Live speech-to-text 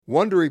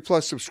Wondery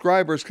Plus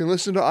subscribers can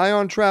listen to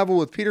Ion Travel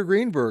with Peter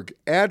Greenberg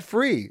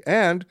ad-free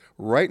and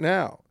right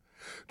now.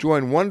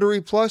 Join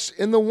Wondery Plus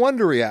in the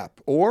Wondery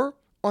app or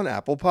on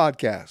Apple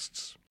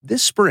Podcasts.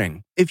 This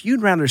spring, if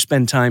you'd rather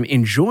spend time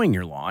enjoying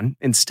your lawn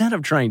instead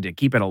of trying to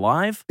keep it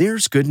alive,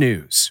 there's good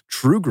news.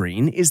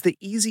 TruGreen is the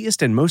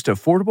easiest and most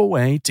affordable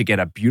way to get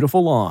a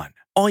beautiful lawn.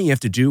 All you have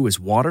to do is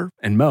water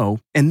and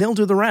mow, and they'll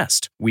do the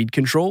rest. Weed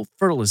control,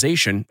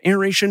 fertilization,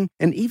 aeration,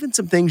 and even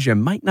some things you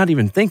might not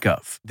even think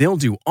of. They'll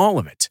do all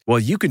of it, while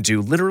you can do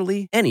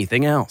literally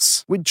anything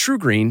else. With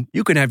TruGreen,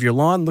 you can have your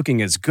lawn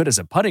looking as good as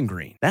a putting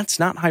green. That's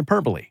not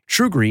hyperbole.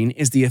 TruGreen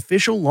is the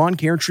official lawn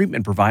care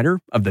treatment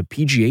provider of the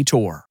PGA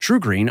Tour.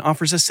 TruGreen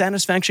offers a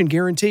satisfaction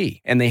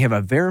guarantee, and they have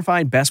a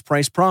verified best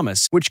price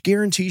promise, which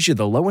guarantees you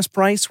the lowest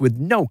price with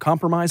no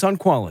compromise on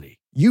quality.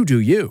 You do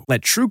you.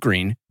 Let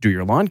TruGreen do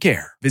your lawn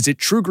care. Visit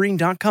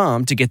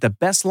TruGreen.com to get the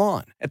best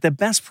lawn at the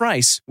best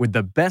price with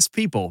the best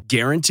people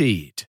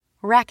guaranteed.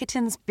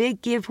 Rakuten's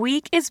Big Give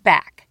Week is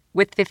back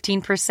with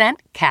 15%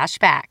 cash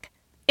back.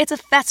 It's a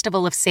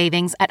festival of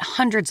savings at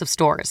hundreds of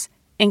stores,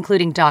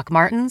 including Doc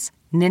Martens,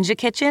 Ninja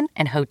Kitchen,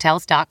 and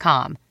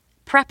Hotels.com.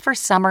 Prep for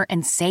summer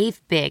and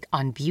save big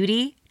on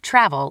beauty,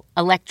 travel,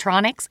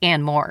 electronics,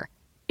 and more.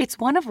 It's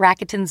one of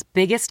Rakuten's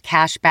biggest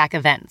cash back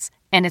events,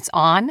 and it's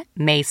on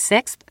May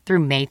 6th through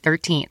May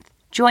 13th.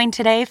 Join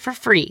today for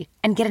free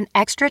and get an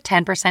extra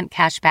 10%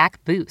 cash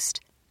back boost.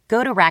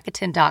 Go to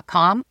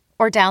Rakuten.com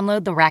or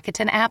download the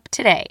Rakuten app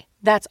today.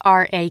 That's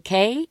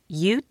Rakuten.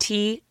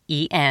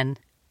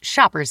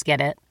 Shoppers get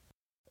it.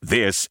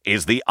 This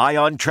is the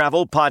Ion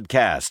Travel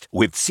Podcast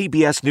with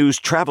CBS News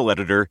travel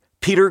editor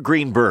Peter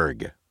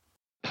Greenberg.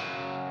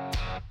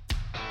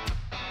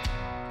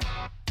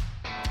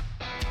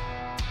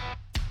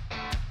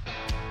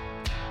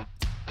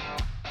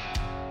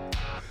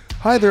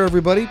 Hi there,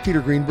 everybody. Peter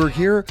Greenberg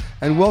here,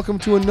 and welcome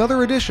to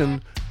another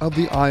edition of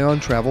the Ion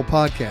Travel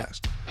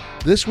Podcast.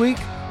 This week,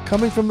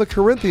 coming from the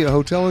Corinthia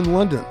Hotel in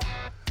London,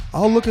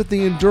 I'll look at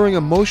the enduring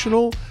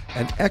emotional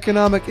and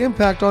economic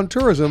impact on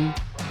tourism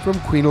from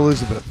Queen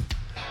Elizabeth,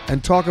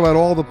 and talk about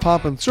all the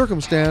pomp and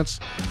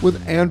circumstance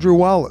with Andrew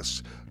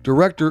Wallace,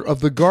 director of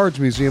the Guards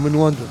Museum in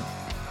London.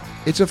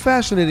 It's a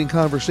fascinating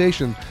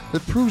conversation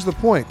that proves the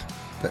point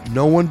that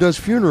no one does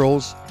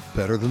funerals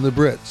better than the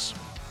Brits.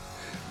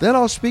 Then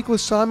I'll speak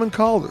with Simon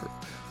Calder,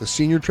 the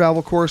senior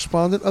travel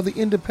correspondent of The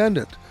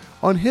Independent,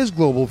 on his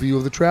global view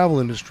of the travel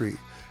industry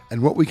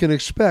and what we can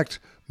expect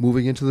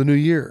moving into the new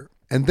year.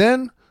 And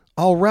then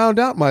I'll round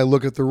out my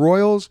look at the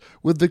royals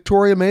with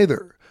Victoria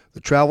Mather, the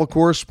travel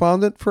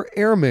correspondent for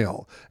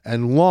Airmail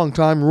and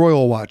longtime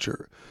royal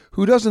watcher,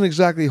 who doesn't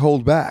exactly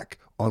hold back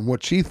on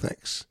what she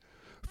thinks.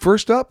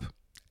 First up,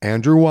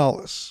 Andrew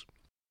Wallace.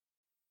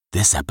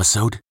 This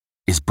episode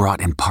is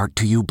brought in part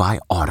to you by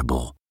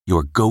Audible,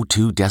 your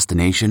go-to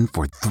destination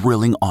for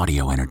thrilling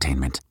audio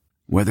entertainment.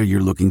 Whether you're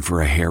looking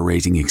for a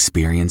hair-raising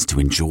experience to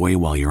enjoy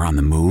while you're on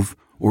the move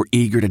or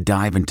eager to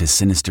dive into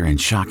sinister and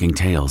shocking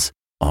tales,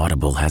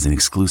 Audible has an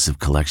exclusive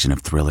collection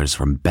of thrillers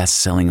from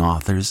best-selling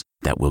authors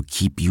that will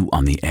keep you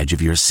on the edge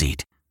of your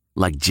seat.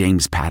 Like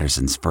James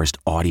Patterson's first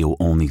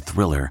audio-only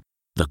thriller,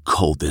 The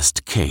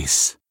Coldest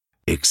Case.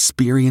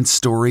 Experience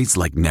stories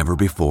like never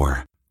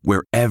before,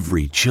 where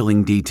every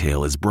chilling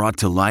detail is brought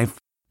to life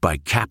by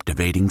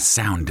captivating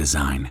sound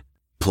design.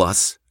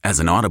 Plus, as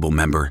an Audible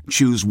member,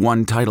 choose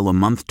one title a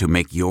month to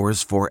make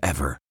yours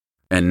forever.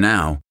 And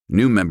now,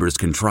 new members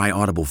can try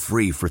Audible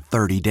free for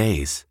 30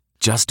 days.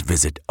 Just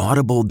visit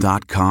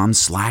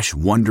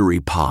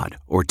audible.com/WonderyPod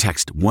or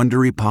text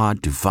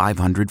WonderyPod to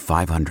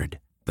 500-500.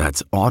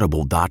 That's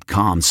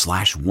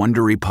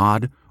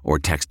audible.com/WonderyPod or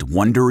text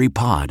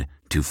WonderyPod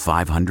to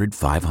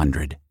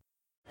 500-500.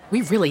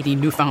 We really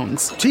need new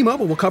phones.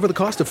 T-Mobile will cover the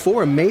cost of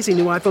 4 amazing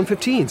new iPhone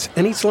 15s,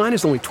 and each line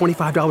is only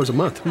 $25 a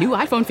month. New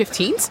iPhone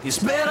 15s? It's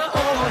better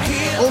over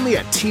here. Only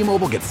at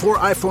T-Mobile, get 4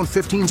 iPhone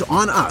 15s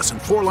on us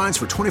and 4 lines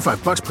for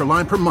 $25 per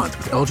line per month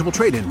with eligible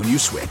trade-in when you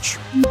switch.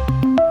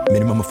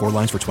 Minimum of 4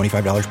 lines for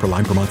 $25 per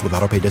line per month with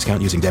autopay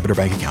discount using debit or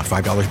bank account.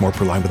 $5 more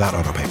per line without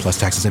autopay, plus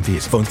taxes and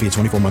fees. Phone fee at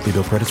 24 monthly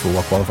bill credits for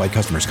well-qualified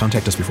customers.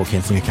 Contact us before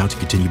canceling account to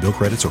continue bill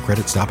credits or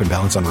credit stop and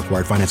balance on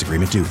required finance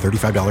agreement due.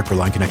 $35 per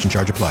line connection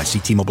charge applies. See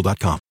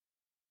T-Mobile.com.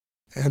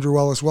 Andrew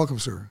Wallace, welcome,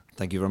 sir.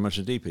 Thank you very much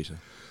indeed, Peter.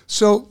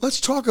 So let's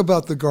talk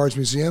about the Guards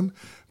Museum.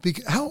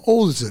 How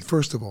old is it,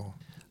 first of all?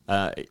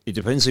 It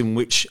depends in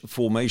which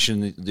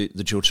formation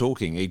that you're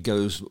talking. It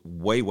goes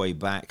way, way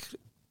back,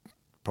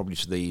 probably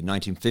to the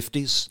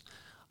 1950s.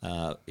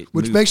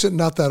 Which makes it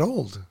not that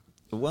old.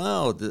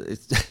 Well,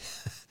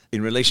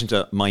 in relation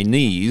to my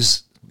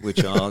knees,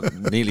 which are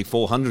nearly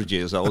 400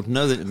 years old,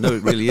 no,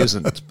 it really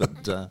isn't.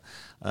 But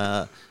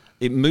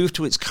it moved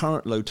to its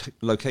current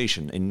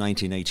location in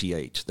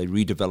 1988. They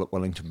redeveloped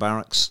Wellington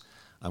Barracks,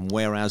 and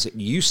whereas it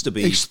used to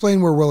be...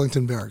 Explain where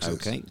Wellington Barracks is.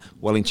 Okay.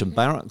 Wellington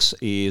Barracks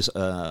is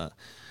about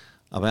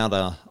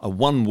a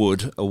one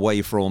wood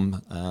away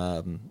from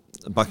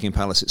Buckingham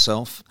Palace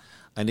itself,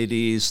 and it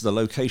is the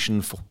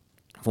location for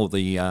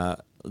the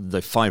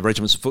 5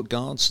 regiments of foot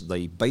guards.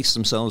 They base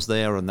themselves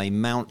there, and they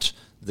mount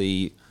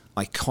the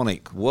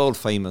iconic,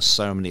 world-famous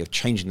ceremony of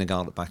changing the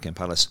guard at Buckingham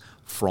Palace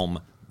from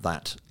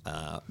that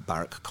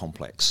barrack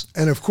complex.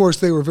 And of course,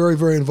 they were very,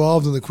 very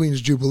involved in the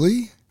Queen's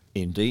Jubilee.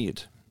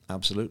 Indeed,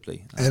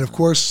 absolutely. And of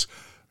course,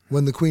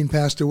 when the Queen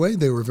passed away,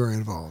 they were very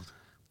involved.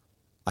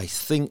 I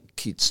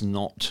think it's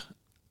not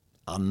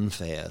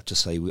unfair to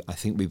say I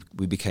think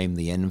we became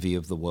the envy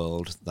of the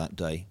world that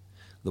day.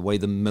 The way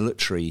the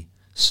military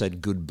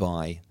said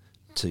goodbye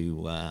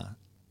to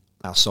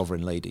our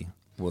sovereign lady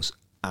was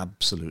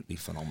absolutely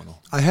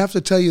phenomenal. I have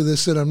to tell you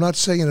this, and I'm not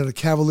saying it in a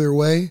cavalier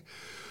way,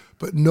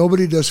 but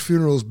nobody does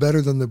funerals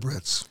better than the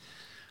Brits.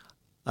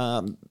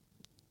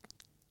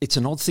 It's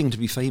an odd thing to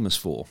be famous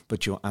for,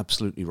 but you're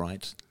absolutely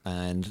right.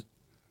 And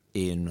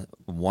in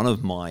one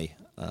of my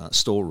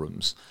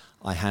storerooms,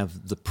 I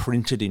have the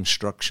printed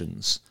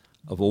instructions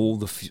of all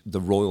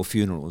the royal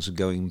funerals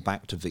going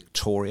back to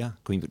Victoria,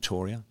 Queen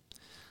Victoria.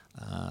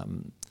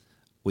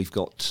 We've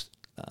got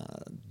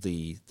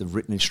the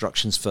written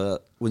instructions for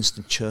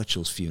Winston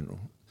Churchill's funeral,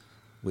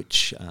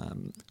 which...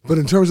 but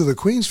in terms of the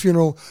Queen's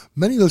funeral,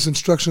 many of those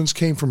instructions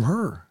came from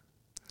her.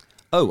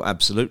 Oh,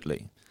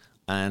 absolutely.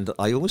 And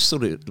I always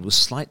thought it was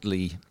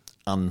slightly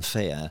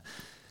unfair.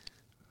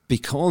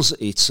 Because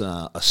it's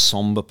a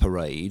somber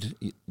parade,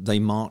 they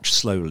march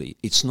slowly.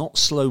 It's not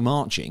slow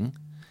marching.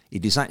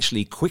 It is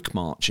actually quick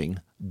marching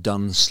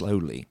done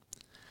slowly.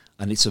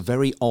 And it's a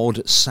very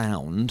odd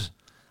sound.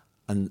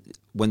 And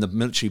when the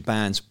military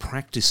bands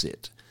practice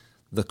it,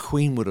 the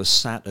Queen would have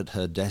sat at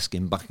her desk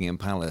in Buckingham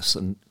Palace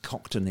and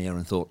cocked an ear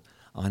and thought,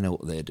 I know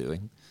what they're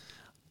doing.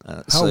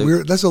 How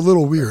weird. That's a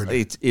little weird.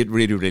 It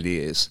really, really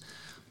is.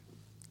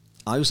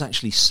 I was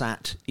actually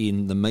sat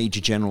in the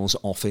Major General's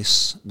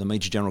office, the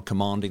Major General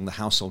commanding the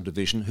Household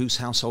Division. Whose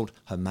household?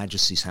 Her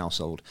Majesty's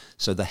household.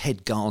 So the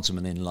head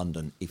guardsman in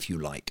London, if you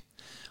like.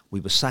 We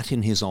were sat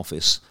in his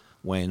office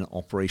when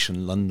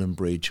Operation London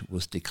Bridge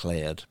was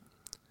declared.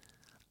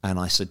 And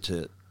I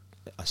said,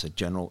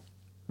 General,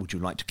 would you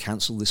like to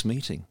cancel this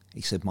meeting?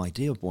 He said, my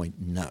dear boy,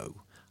 no.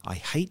 I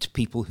hate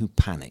people who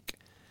panic.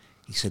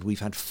 He said, we've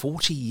had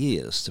 40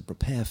 years to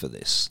prepare for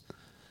this.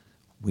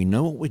 We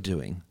know what we're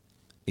doing.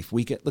 If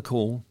we get the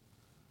call,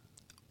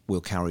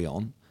 we'll carry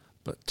on.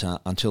 But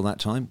until that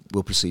time,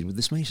 we'll proceed with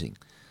this meeting.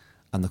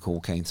 And the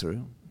call came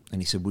through. And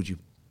he said, would you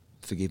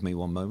forgive me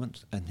one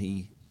moment? And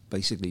he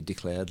basically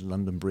declared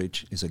London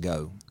Bridge is a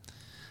go.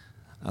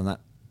 And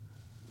that,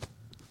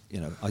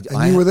 you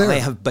were there. I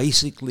have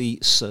basically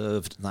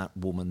served that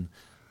woman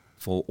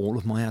for all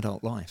of my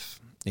adult life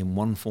in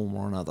one form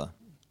or another,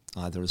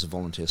 either as a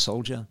volunteer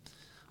soldier,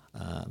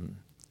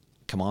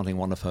 commanding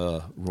one of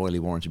her royally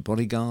warranted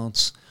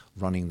bodyguards,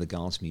 running the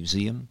Guards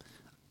Museum.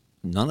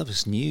 None of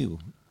us knew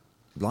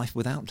life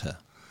without her.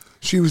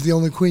 She was the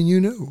only Queen you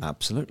knew.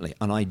 Absolutely.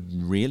 And I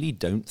really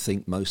don't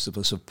think most of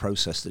us have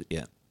processed it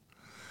yet.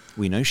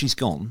 We know she's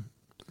gone,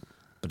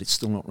 but it's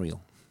still not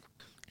real.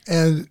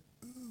 And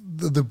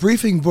the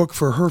briefing book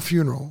for her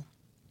funeral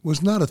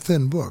was not a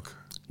thin book.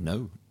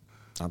 No,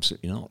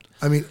 absolutely not.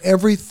 I mean,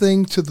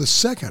 everything to the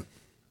second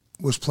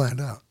was planned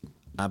out.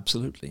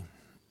 Absolutely.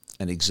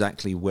 And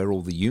exactly where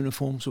all the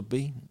uniforms would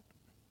be,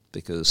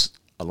 because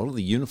a lot of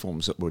the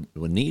uniforms that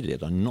were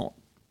needed are not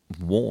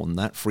worn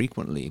that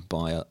frequently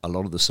by a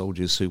lot of the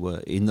soldiers who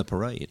were in the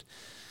parade.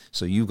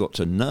 So you got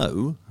to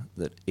know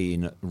that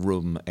in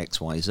room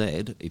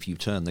XYZ, if you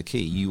turn the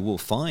key, you will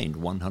find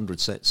 100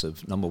 sets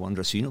of number one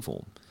dress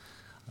uniform.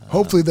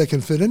 Hopefully they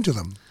can fit into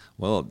them.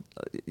 Well,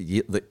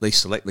 they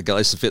select the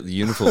guys to fit the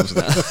uniforms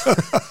now.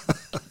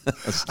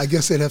 I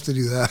guess they'd have to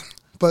do that.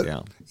 But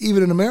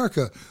even in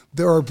America,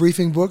 there are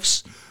briefing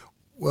books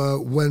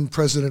when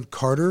President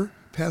Carter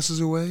passes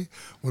away,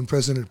 when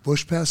President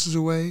Bush passes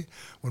away,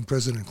 when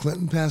President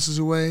Clinton passes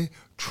away,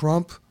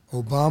 Trump,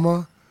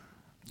 Obama,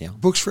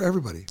 books for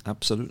everybody.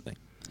 Absolutely.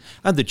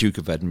 And the Duke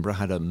of Edinburgh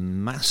had a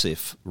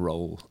massive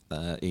role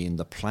in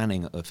the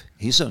planning of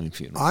his own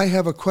funeral. I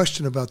have a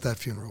question about that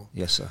funeral.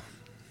 Yes, sir.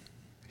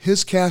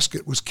 His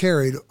casket was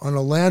carried on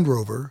a Land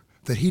Rover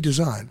that he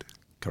designed.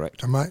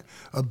 Correct.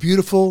 A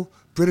beautiful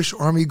British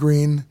Army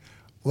green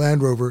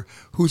Land Rover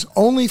whose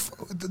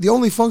the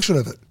only function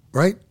of it,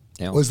 right,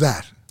 was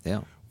that.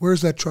 Yeah.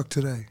 Where's that truck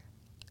today?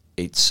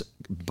 It's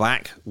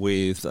back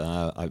with,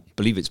 I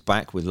believe it's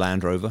back with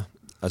Land Rover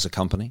as a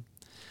company.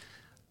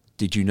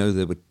 Did you know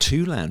there were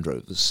 2 Land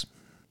Rovers?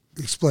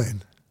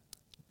 Explain.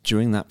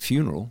 During that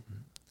funeral,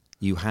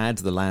 you had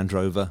the Land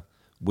Rover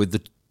with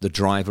the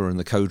driver and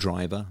the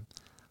co-driver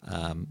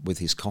with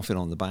his coffin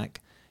on the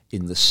back.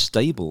 In the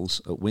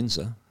stables at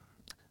Windsor,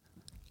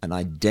 an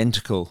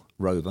identical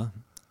Rover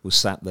was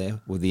sat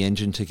there with the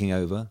engine ticking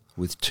over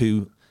with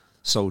 2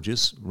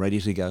 soldiers ready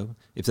to go.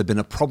 If there'd been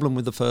a problem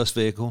with the first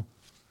vehicle,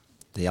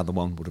 the other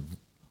one would have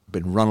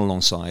been run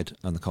alongside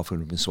and the coffin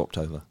would have been swapped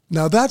over.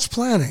 Now that's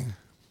planning.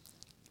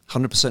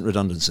 100%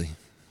 redundancy.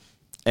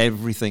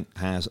 Everything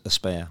has a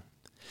spare.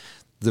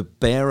 The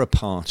bearer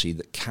party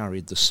that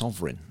carried the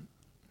sovereign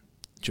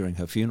during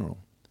her funeral,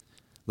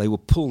 they were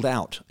pulled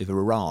out of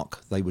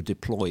Iraq. They were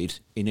deployed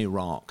in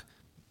Iraq.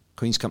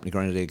 Queen's Company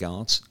Grenadier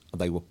Guards,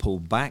 they were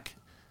pulled back,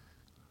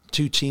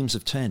 2 teams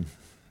of 10.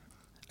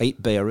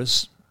 8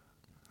 bearers,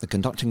 the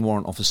conducting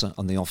warrant officer,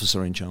 and the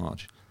officer in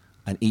charge.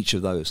 And each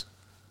of those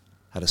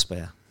had a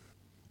spare.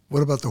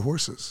 What about the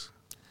horses?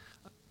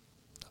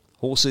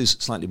 Horses,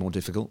 slightly more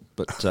difficult,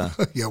 but... Yeah.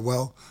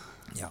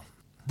 Yeah.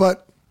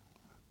 But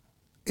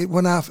it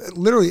went off,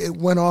 literally, it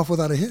went off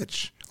without a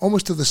hitch,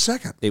 almost to the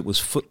second. It was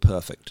foot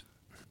perfect.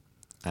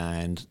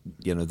 And,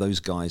 you know, those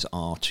guys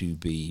are to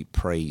be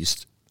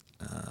praised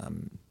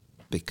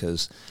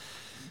because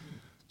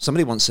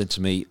somebody once said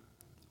to me,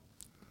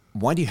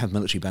 why do you have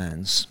military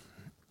bands?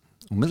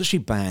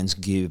 Military bands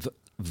give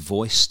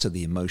voice to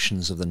the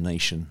emotions of the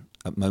nation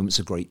at moments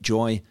of great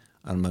joy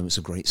and moments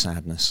of great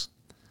sadness.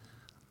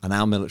 And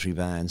our military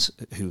bands,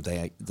 who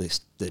they're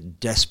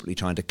desperately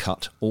trying to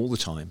cut all the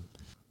time,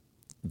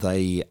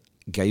 they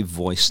gave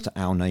voice to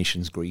our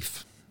nation's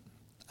grief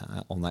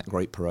on that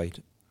great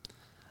parade.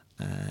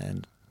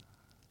 And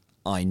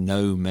I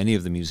know many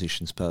of the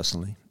musicians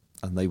personally,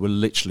 and they were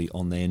literally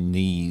on their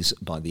knees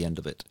by the end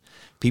of it.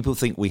 People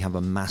think we have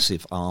a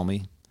massive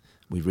army.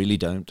 We really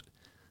don't.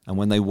 And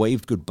when they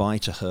waved goodbye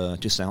to her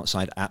just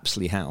outside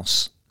Apsley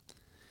House,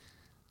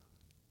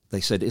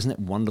 they said, isn't it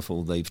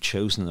wonderful they've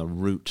chosen a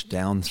route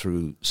down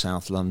through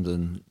South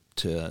London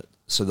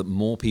so that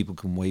more people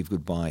can wave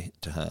goodbye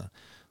to her?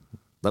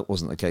 That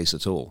wasn't the case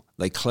at all.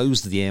 They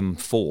closed the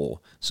M4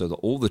 so that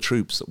all the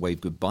troops that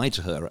waved goodbye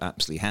to her at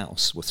Apsley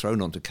House were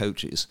thrown onto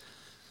coaches,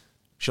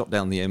 shot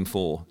down the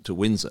M4 to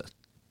Windsor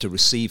to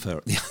receive her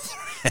at the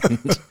other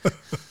end.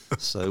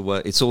 So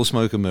it's all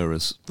smoke and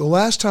mirrors. The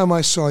last time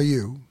I saw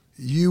you,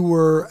 you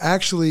were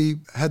actually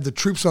had the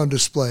troops on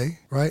display,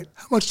 right?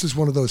 How much does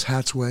one of those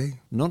hats weigh?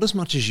 Not as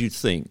much as you'd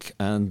think.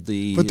 But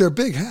they're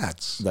big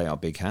hats. They are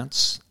big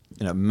hats.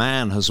 You know,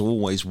 man has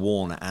always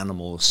worn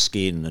animal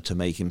skin to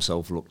make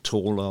himself look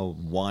taller,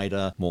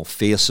 wider, more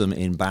fearsome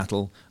in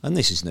battle, and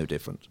this is no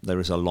different. There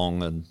is a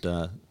long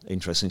and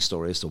interesting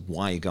story as to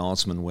why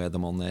guardsmen wear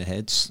them on their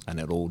heads, and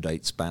it all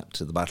dates back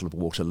to the Battle of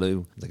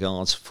Waterloo. The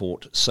Guards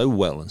fought so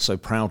well and so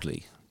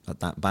proudly at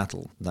that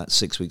battle that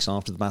 6 weeks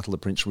after the battle, the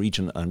Prince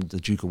Regent and the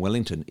Duke of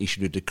Wellington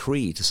issued a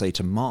decree to say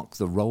to mark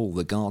the role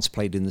the Guards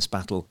played in this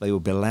battle, they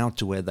would be allowed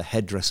to wear the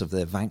headdress of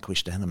their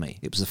vanquished enemy.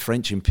 It was the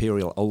French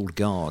Imperial Old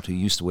Guard who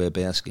used to wear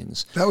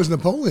bearskins. That was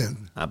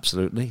Napoleon.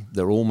 Absolutely.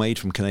 They're all made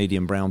from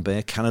Canadian brown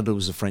bear. Canada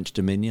was a French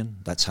dominion.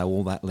 That's how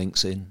all that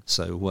links in.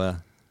 So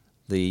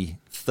the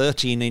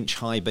 13-inch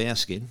high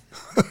bearskin,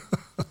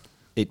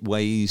 it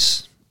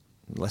weighs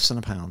less than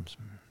a pound.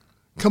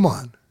 Come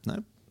on.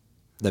 No.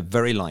 They're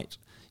very light.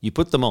 You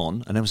put them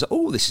on, and everyone says,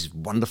 oh, this is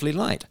wonderfully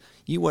light.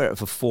 You wear it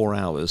for 4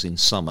 hours in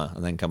summer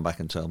and then come back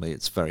and tell me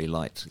it's very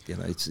light. You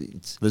know,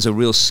 there's a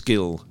real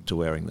skill to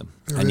wearing them.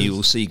 You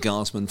will see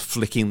guardsmen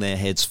flicking their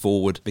heads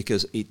forward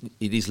because it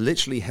is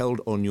literally held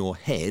on your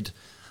head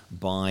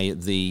by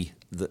the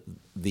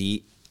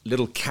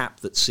little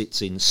cap that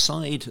sits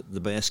inside the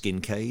bearskin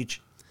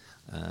cage.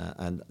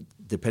 And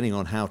depending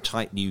on how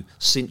tight you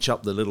cinch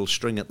up the little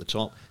string at the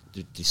top,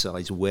 it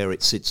decides where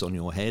it sits on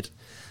your head.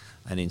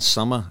 And in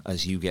summer,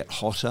 as you get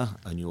hotter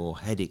and your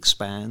head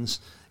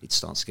expands, it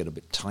starts to get a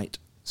bit tight.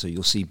 So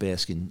you'll see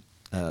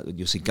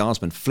you'll see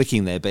guardsmen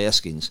flicking their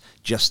bearskins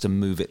just to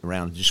move it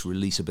around and just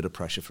release a bit of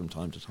pressure from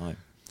time to time.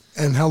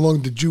 And how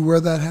long did you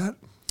wear that hat?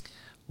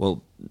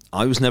 Well,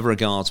 I was never a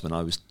guardsman.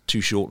 I was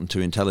too short and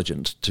too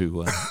intelligent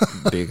to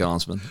be a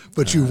guardsman.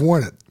 But you've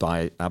worn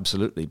it.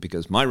 Absolutely,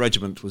 because my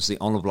regiment was the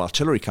Honourable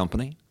Artillery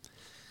Company,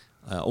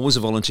 always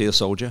a volunteer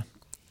soldier.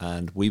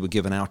 And we were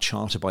given our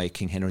charter by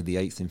King Henry VIII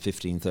in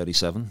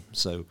 1537.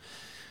 So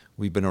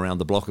we've been around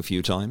the block a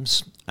few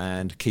times.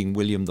 And King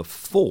William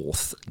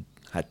IV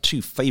had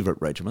two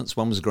favourite regiments.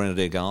 One was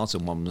Grenadier Guards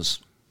and one was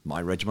my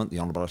regiment, the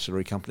Honourable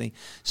Artillery Company.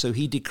 So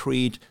he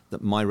decreed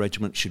that my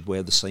regiment should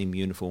wear the same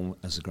uniform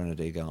as the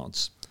Grenadier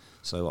Guards.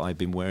 So I've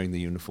been wearing the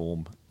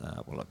uniform,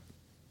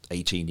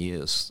 18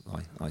 years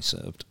I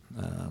served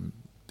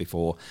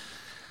before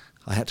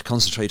I had to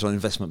concentrate on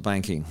investment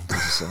banking.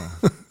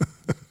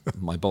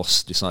 My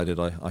boss decided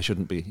I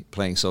shouldn't be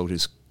playing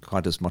soldiers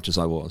quite as much as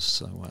I was.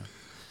 So,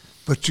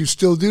 but you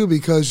still do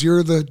because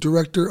you're the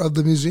director of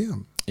the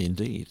museum.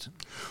 Indeed.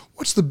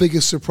 What's the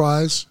biggest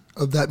surprise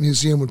of that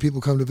museum when people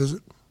come to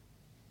visit?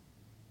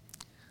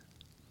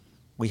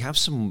 We have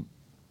some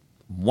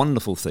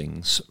wonderful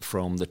things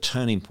from the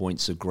turning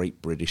points of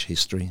great British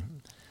history.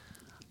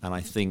 And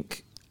I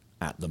think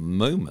at the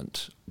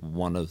moment,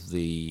 one of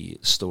the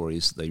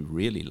stories they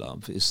really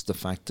love is the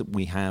fact that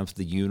we have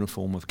the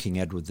uniform of King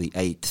Edward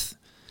VIII,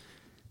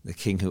 the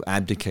king who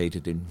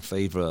abdicated in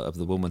favour of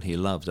the woman he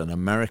loved, an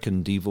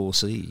American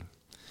divorcee.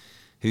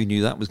 Who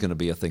knew that was going to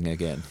be a thing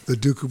again? The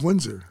Duke of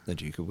Windsor. The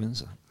Duke of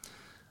Windsor.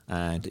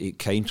 And it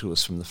came to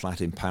us from the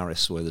flat in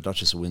Paris where the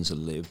Duchess of Windsor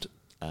lived.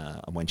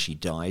 And when she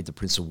died, the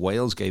Prince of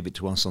Wales gave it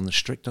to us on the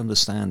strict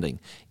understanding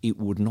it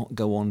would not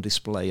go on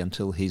display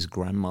until his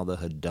grandmother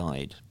had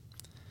died,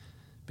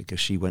 because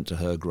she went to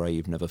her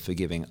grave never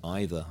forgiving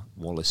either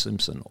Wallis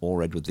Simpson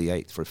or Edward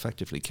VIII for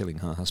effectively killing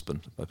her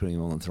husband by putting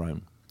him on the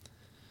throne.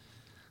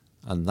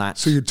 And that.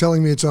 So you're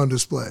telling me it's on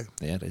display?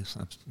 Yeah, it is.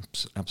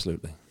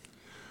 Absolutely.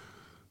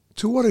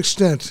 To what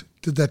extent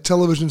did that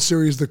television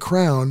series, The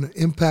Crown,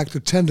 impact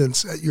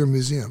attendance at your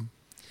museum?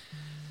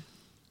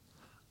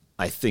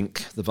 I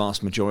think the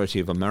vast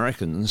majority of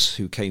Americans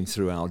who came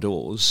through our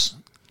doors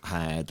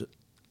had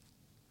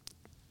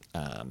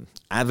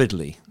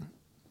avidly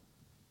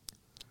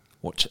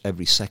watched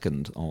every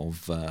second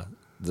of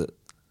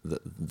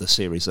the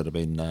series that have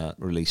been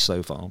released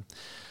so far.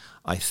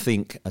 I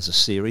think as a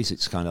series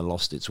it's kind of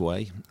lost its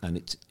way,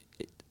 and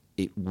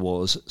it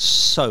was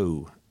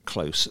so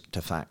close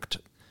to fact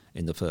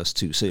in the first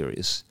two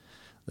series.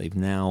 They've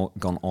now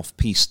gone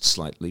off-piste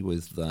slightly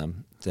with,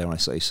 dare I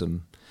say,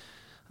 some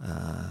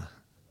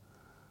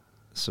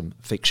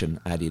fiction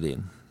added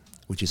in,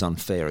 which is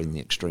unfair in the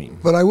extreme.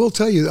 But I will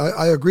tell you,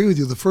 I agree with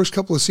you. The first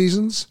couple of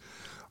seasons,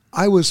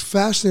 I was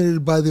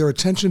fascinated by their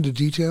attention to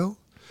detail,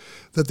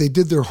 that they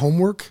did their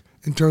homework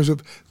in terms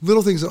of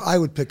little things that I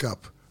would pick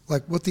up,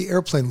 like what the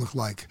airplane looked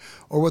like,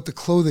 or what the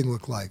clothing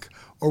looked like,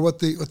 or what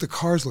the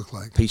cars looked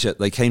like. Peter,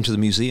 they came to the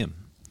museum.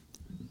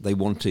 They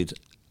wanted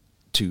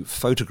to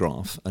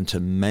photograph and to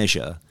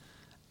measure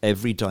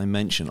every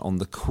dimension on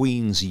the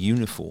Queen's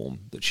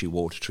uniform that she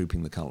wore to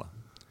Trooping the Colour,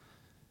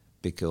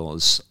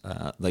 because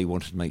they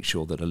wanted to make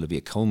sure that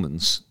Olivia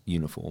Colman's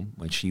uniform,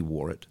 when she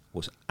wore it,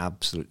 was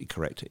absolutely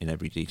correct in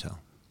every detail.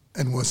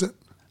 And was it?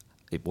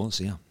 It was,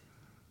 yeah.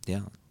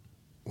 Yeah.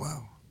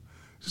 Wow.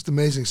 Just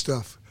amazing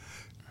stuff.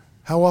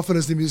 How often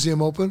is the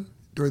museum open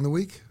during the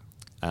week?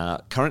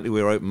 Currently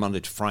we're open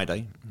Monday to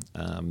Friday.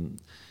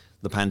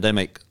 The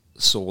pandemic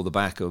saw the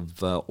back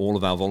of all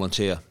of our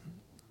wonderful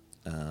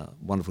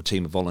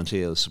team of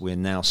volunteers. We're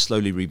now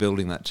slowly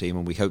rebuilding that team,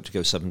 and we hope to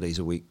go 7 days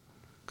a week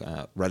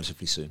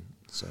relatively soon.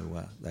 So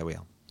there we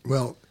are.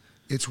 Well,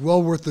 it's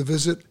well worth the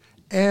visit.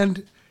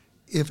 And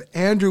if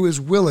Andrew is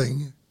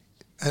willing,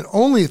 and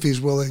only if he's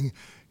willing,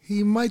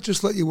 he might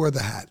just let you wear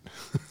the hat.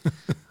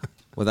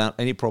 Without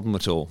any problem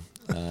at all.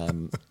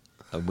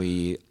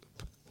 We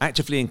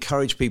actively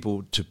encourage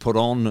people to put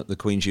on the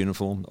Queen's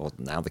uniform, or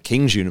now the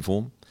King's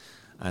uniform,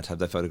 and have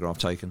their photograph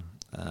taken.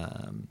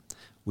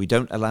 We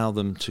don't allow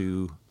them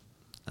to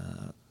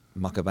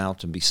muck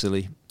about and be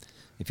silly.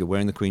 If you're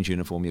wearing the Queen's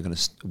uniform,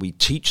 we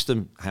teach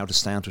them how to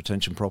stand to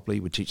attention properly.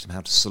 We teach them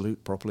how to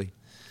salute properly.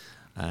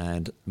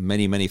 And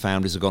many, many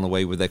families have gone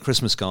away with their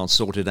Christmas cards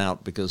sorted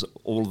out because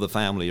all of the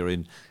family are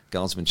in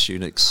Guardsmen's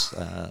tunics.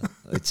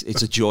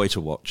 It's a joy to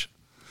watch.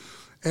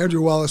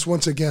 Andrew Wallace,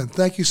 once again,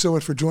 thank you so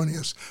much for joining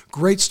us.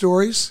 Great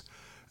stories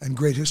and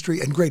great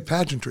history and great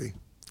pageantry.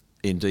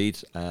 Indeed.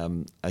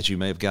 As you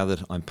may have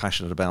gathered, I'm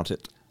passionate about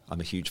it. I'm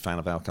a huge fan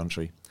of our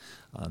country.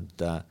 And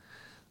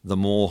the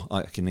more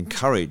I can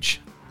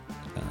encourage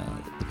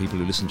the people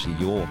who listen to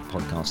your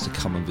podcast to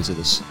come and visit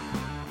us,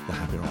 the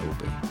happier I will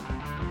be.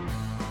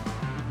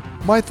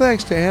 My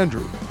thanks to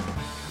Andrew.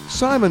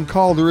 Simon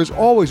Calder is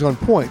always on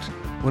point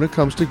when it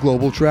comes to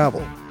global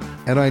travel,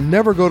 and I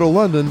never go to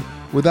London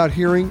without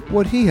hearing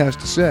what he has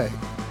to say,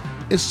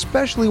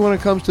 especially when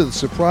it comes to the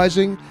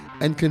surprising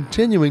and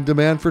continuing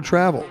demand for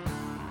travel,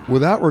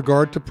 without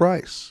regard to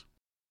price.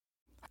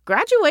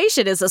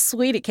 Graduation is a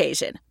sweet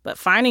occasion, but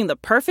finding the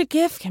perfect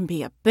gift can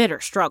be a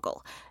bitter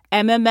struggle.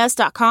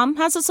 MMS.com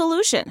has a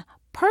solution.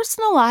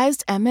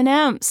 Personalized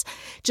M&Ms.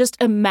 Just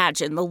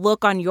imagine the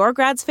look on your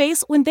grad's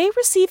face when they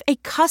receive a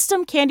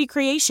custom candy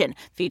creation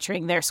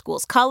featuring their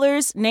school's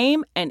colors,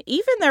 name, and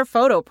even their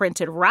photo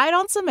printed right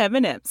on some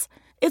M&Ms.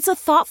 It's a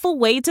thoughtful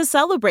way to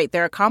celebrate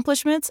their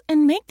accomplishments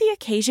and make the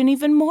occasion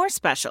even more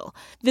special.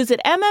 Visit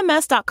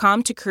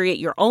MMS.com to create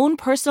your own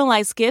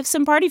personalized gifts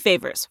and party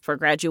favors for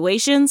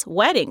graduations,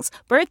 weddings,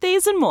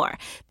 birthdays, and more.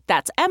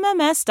 That's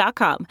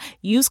MMS.com.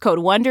 Use code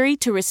WONDERY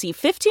to receive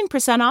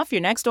 15% off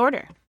your next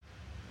order.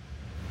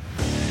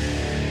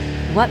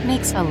 What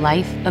makes a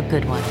life a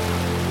good one?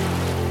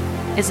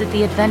 Is it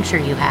the adventure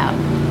you have?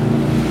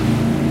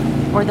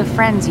 Or the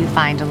friends you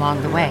find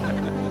along the way?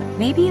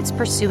 Maybe it's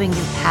pursuing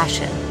your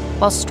passion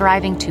while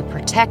striving to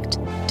protect,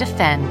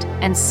 defend,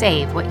 and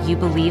save what you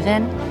believe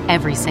in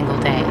every single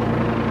day.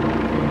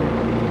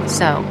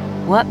 So,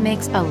 what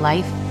makes a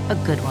life a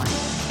good one?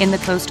 In the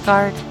Coast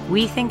Guard,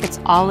 we think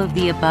it's all of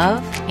the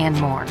above and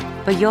more,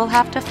 but you'll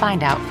have to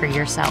find out for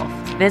yourself.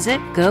 Visit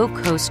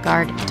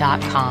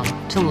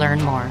gocoastguard.com to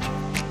learn more.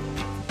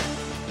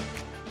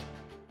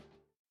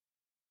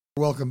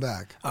 Welcome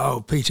back.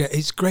 Oh, Peter,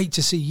 it's great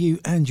to see you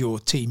and your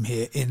team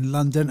here in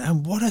London,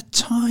 and what a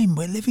time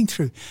we're living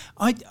through.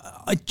 I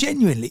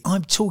genuinely,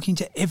 I'm talking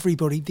to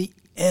everybody, the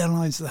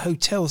airlines, the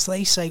hotels,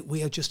 they say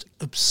we are just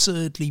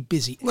absurdly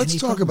busy. Let's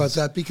talk about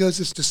that, because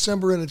it's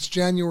December and it's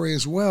January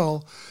as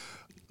well,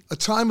 a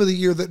time of the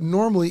year that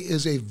normally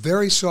is a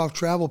very soft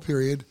travel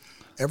period.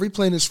 Every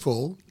plane is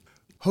full.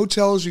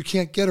 Hotels, you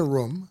can't get a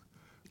room,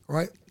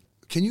 right?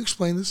 Can you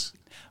explain this?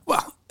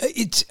 Well,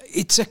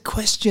 it's a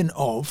question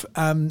of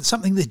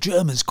something the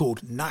Germans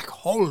called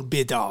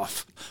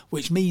Nachholbedarf,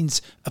 which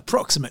means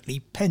approximately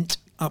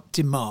pent-up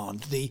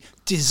demand, the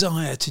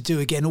desire to do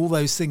again all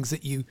those things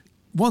that you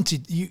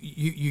wanted, you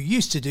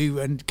used to do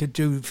and could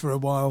do for a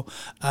while,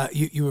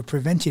 you were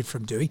prevented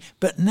from doing,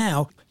 but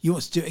now you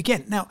want to do it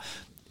again. Now,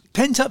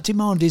 pent-up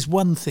demand is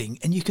one thing,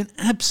 and you can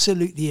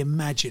absolutely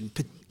imagine,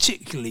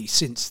 particularly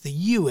since the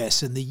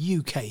US and the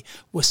UK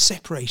were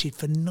separated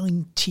for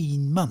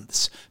 19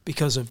 months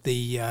because of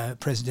the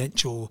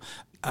presidential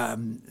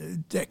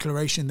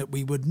declaration that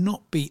we would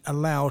not be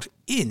allowed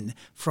in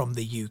from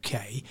the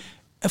UK.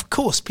 Of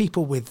course,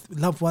 people with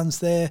loved ones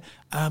there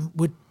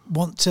would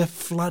want to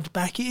flood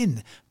back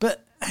in.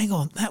 But hang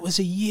on, that was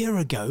a year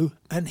ago,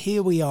 and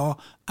here we are,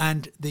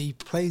 and the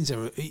planes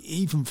are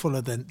even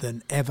fuller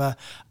than ever.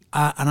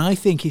 And I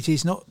think it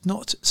is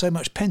not so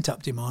much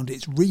pent-up demand,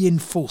 it's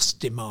reinforced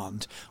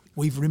demand.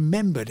 We've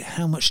remembered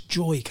how much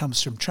joy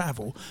comes from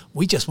travel.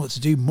 We just want to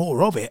do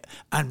more of it.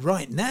 And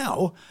right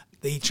now,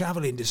 the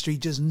travel industry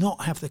does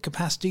not have the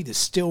capacity. There's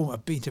still,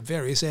 I've been to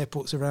various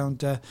airports around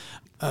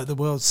the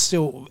world,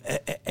 still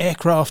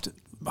aircraft.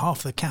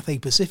 Half the Cathay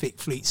Pacific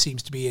fleet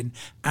seems to be in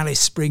Alice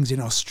Springs in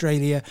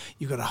Australia.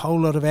 You've got a whole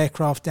lot of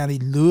aircraft down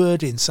in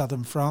Lourdes in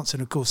southern France,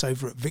 and of course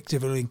over at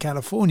Victorville in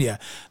California,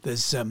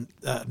 there's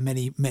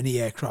many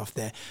aircraft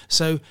there.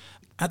 So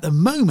at the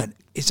moment,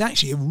 it's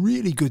actually a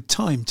really good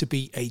time to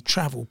be a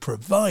travel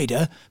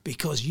provider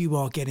because you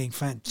are getting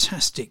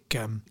fantastic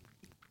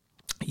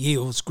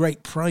yields,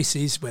 great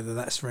prices, whether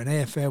that's for an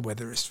airfare,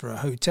 whether it's for a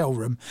hotel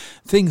room.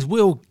 Things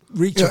will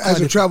reach as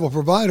a travel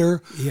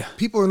provider,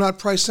 people are not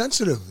price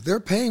sensitive. They're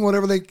paying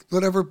whatever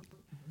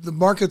the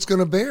market's going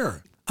to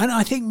bear. And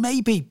I think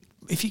maybe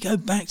if you go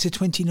back to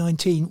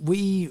 2019,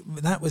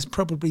 that was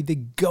probably the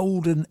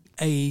golden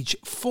age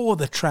for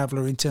the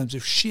traveller in terms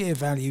of sheer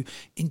value,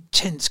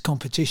 intense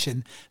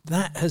competition.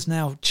 That has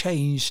now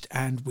changed,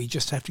 and we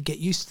just have to get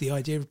used to the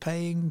idea of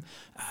paying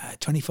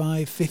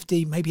 25,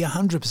 50, maybe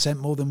 100%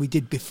 more than we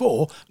did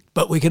before,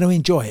 but we're going to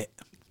enjoy it.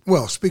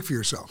 Well, speak for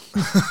yourself.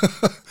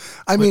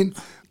 I mean,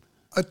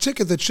 a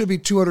ticket that should be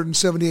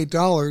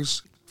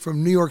 $278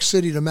 from New York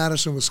City to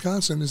Madison,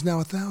 Wisconsin is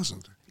now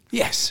 $1,000.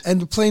 Yes.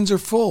 And the planes are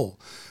full.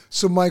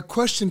 So my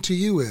question to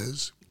you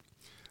is,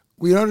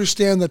 we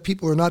understand that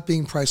people are not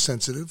being price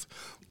sensitive.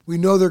 We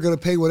know they're going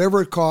to pay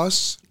whatever it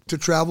costs to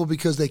travel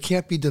because they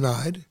can't be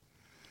denied.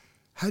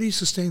 How do you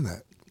sustain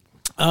that?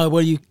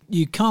 Well,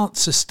 you can't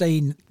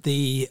sustain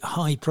the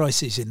high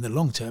prices in the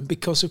long term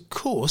because, of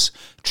course,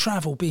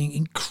 travel being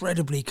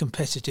incredibly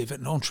competitive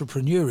and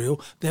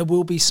entrepreneurial, there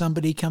will be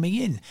somebody coming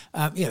in.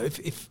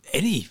 If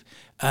any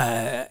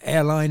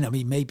airline, I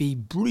mean, maybe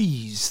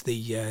Breeze,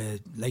 the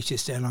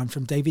latest airline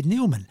from David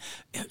Neilman,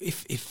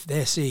 if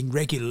they're seeing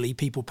regularly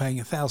people paying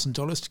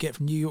 $1,000 to get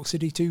from New York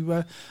City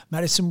to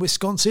Madison,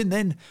 Wisconsin,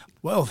 then,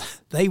 well,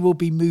 they will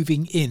be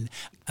moving in.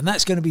 And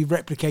that's going to be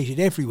replicated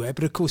everywhere.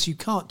 But of course, you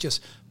can't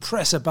just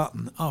press a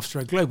button after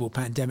a global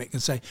pandemic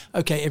and say,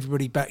 OK,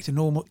 everybody back to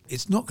normal.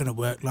 It's not going to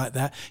work like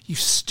that. You've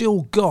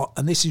still got,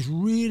 and this is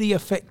really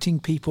affecting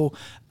people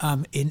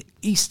in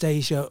East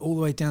Asia all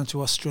the way down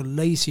to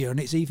Australasia, and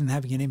it's even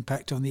having an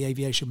impact on the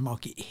aviation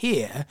market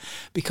here,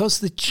 because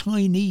the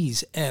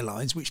Chinese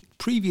airlines, which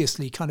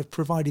previously kind of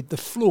provided the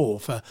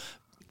floor for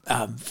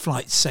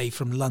flights, say,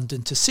 from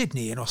London to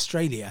Sydney in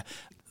Australia,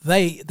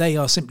 they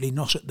are simply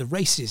not at the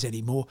races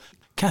anymore.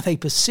 Cathay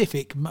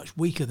Pacific, much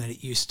weaker than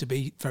it used to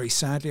be, very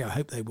sadly. I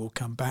hope they will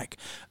come back.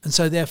 And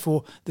so,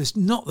 therefore, there's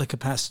not the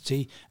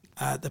capacity.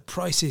 The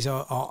prices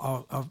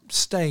are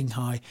staying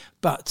high.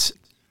 But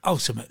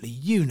ultimately,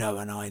 you know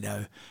and I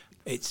know,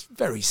 it's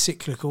very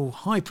cyclical.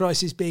 High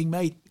prices being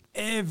made,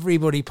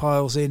 everybody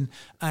piles in.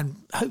 And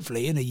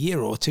hopefully, in a year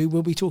or two,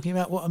 we'll be talking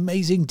about what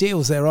amazing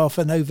deals there are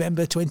for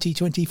November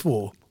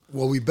 2024.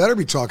 Well, we better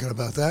be talking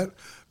about that,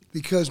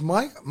 because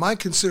my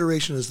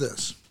consideration is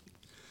this.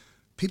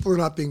 People are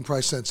not being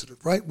price sensitive,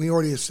 right? We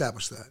already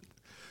established that.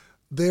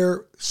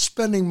 They're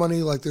spending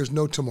money like there's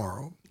no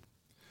tomorrow.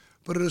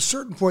 But at a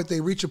certain point,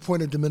 they reach a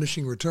point of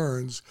diminishing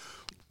returns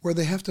where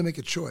they have to make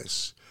a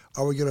choice.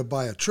 Are we going to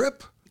buy a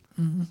trip,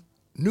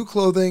 new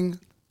clothing,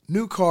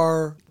 new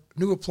car,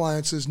 new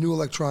appliances, new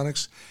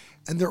electronics?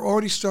 And they're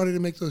already starting to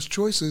make those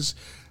choices.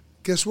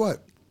 Guess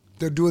what?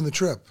 They're doing the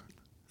trip.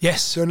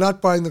 Yes. They're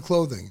not buying the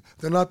clothing.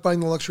 They're not buying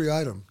the luxury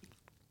item.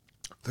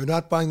 They're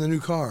not buying the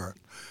new car.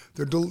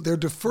 They're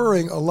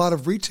deferring a lot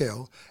of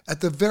retail. At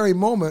the very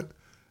moment,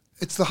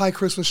 it's the high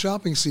Christmas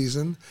shopping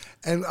season.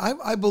 And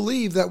I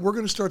believe that we're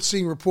going to start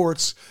seeing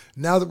reports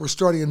now that we're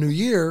starting a new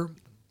year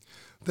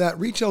that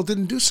retail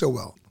didn't do so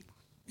well.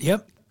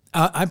 Yep.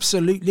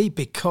 Absolutely,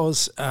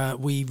 because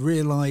we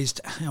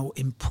realised how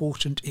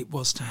important it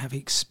was to have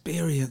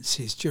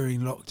experiences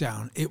during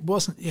lockdown. It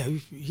wasn't,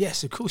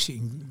 yes, of course you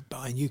can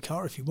buy a new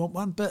car if you want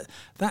one, but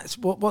that's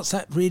what's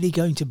that really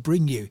going to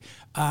bring you?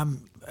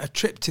 A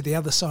trip to the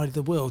other side of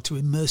the world, to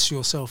immerse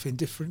yourself in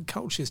different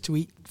cultures, to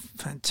eat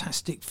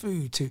fantastic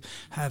food, to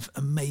have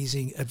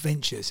amazing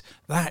adventures.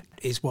 That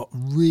is what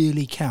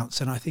really counts,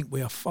 and I think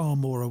we are far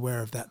more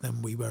aware of that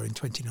than we were in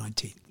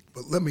 2019.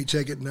 But let me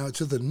take it now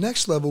to the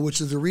next level, which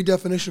is the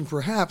redefinition,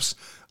 perhaps,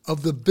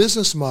 of the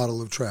business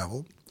model of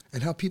travel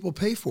and how people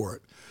pay for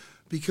it.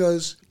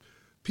 Because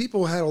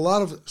people had a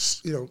lot of,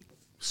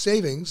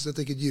 savings that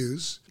they could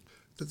use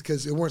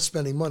because they weren't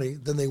spending money,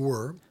 then they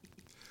were.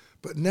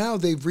 But now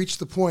they've reached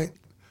the point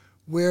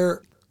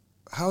where,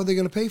 how are they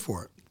going to pay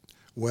for it?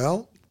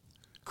 Well,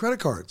 credit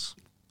cards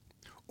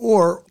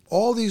Or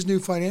all these new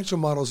financial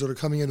models that are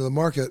coming into the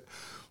market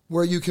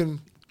where you can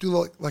do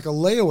like a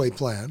layaway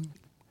plan,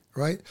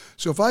 right?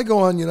 So if I go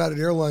on United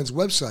Airlines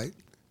website,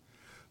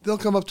 they'll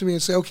come up to me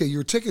and say, okay,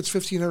 your ticket's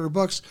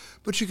 $1,500,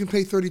 but you can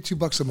pay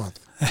 $32 a month.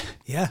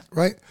 Yeah.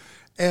 Right?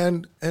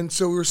 And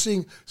so we're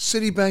seeing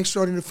Citibank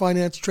starting to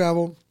finance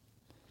travel,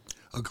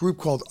 a group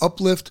called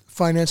Uplift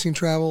financing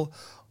travel,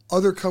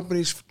 other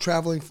companies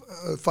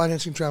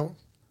financing travel.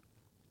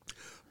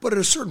 But at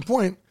a certain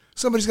point,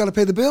 somebody's got to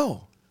pay the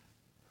bill.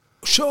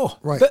 Sure,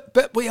 right.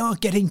 But we are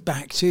getting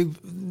back to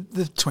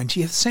the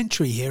 20th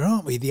century here,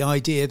 aren't we? The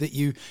idea that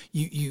you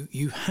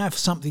have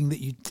something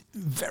that you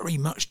very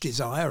much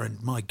desire,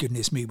 and my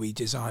goodness me, we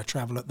desire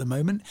travel at the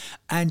moment,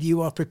 and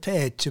you are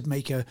prepared to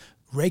make a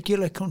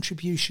regular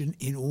contribution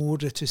in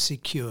order to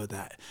secure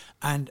that.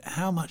 And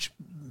how much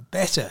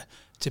better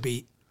to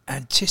be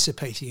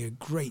anticipating a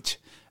great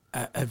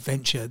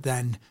adventure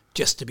than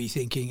just to be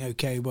thinking,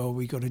 okay, well,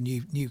 we got a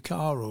new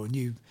car or a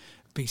new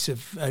piece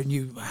of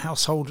new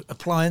household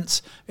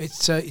appliance.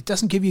 It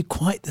doesn't give you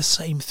quite the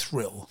same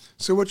thrill.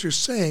 So what you're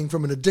saying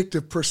from an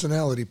addictive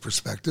personality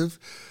perspective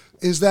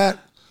is that,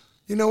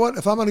 you know what,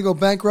 if I'm going to go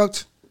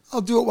bankrupt,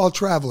 I'll do it while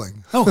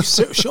traveling. Oh,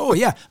 sure,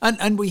 yeah.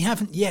 And we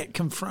haven't yet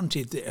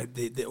confronted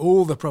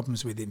all the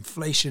problems with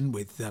inflation,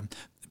 with the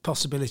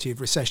possibility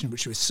of recession,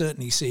 which we're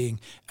certainly seeing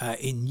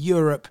in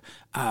Europe,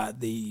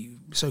 the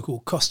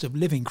so-called cost of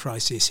living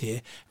crisis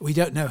here. We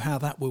don't know how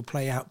that will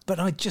play out. But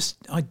I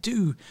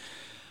do...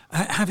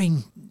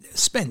 having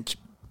spent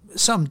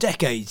some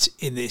decades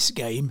in this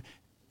game,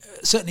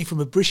 certainly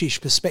from a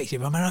British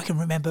perspective, I mean, I can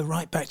remember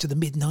right back to the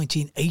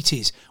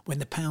mid-1980s when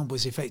the pound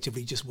was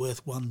effectively just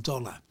worth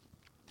 $1.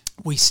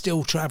 We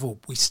still travelled.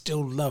 We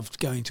still loved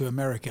going to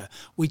America.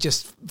 We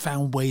just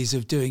found ways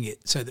of doing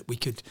it so that we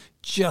could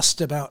just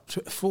about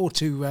afford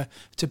to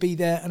be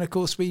there. And, of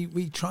course,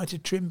 we tried to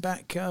trim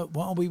back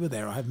while we were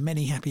there. I have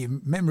many happy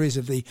memories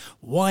of the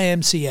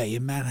YMCA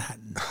in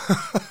Manhattan.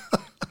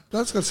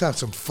 Let's have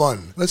some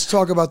fun. Let's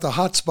talk about the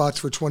hot spots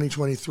for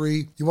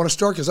 2023. You want to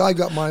start? Because I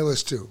got my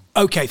list too.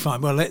 Okay, fine.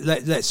 Well,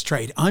 let's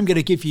trade. I'm going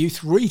to give you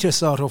 3 to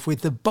start off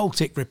with. The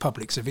Baltic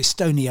republics of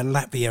Estonia,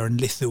 Latvia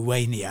and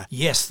Lithuania.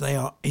 Yes, they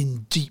are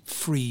in deep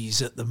freeze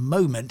at the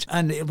moment,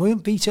 and it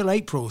won't be till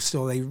April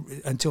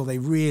until they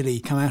really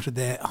come out of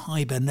their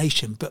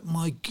hibernation. But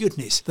my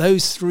goodness,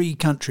 those 3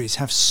 countries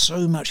have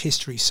so much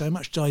history, so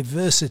much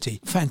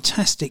diversity,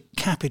 fantastic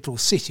capital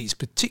cities,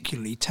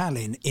 particularly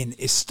Tallinn in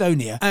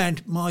Estonia,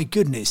 and my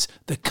goodness,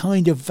 the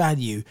kind of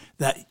value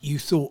that you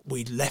thought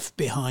we'd left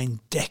behind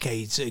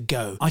decades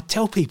ago. I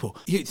tell people,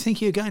 you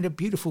think you're going to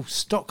beautiful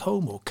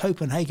Stockholm or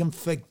Copenhagen,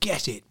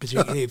 forget it.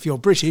 Particularly if you're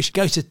British,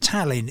 go to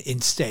Tallinn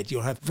instead.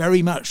 You'll have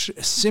very much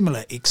a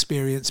similar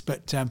experience,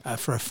 but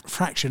for a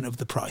fraction of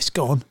the price.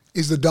 Go on.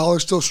 Is the dollar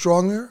still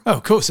strong there? Oh,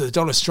 of course, the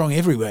dollar's strong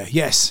everywhere.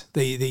 Yes,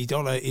 the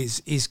dollar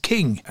is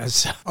king.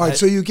 All right,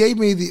 so you gave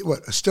me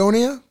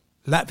Estonia?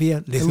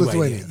 Latvia,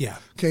 Lithuania. Yeah.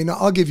 Okay, now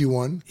I'll give you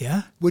one.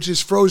 Yeah? Which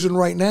is frozen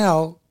right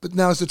now, but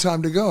now's the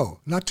time to go.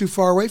 Not too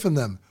far away from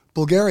them.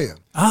 Bulgaria.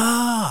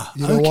 Ah,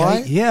 you know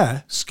why?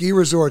 Yeah. Ski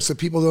resorts that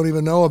people don't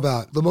even know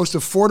about. The most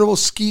affordable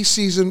ski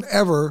season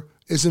ever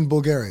is in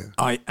Bulgaria.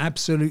 I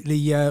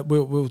absolutely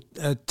will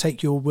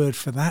take your word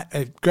for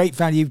that. Great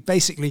value.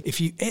 Basically,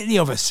 any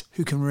of us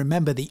who can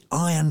remember the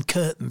Iron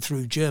Curtain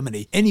through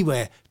Germany,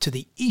 anywhere to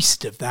the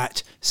east of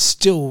that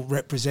still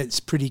represents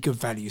pretty good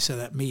value. So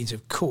that means,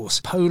 of course,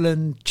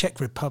 Poland,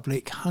 Czech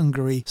Republic,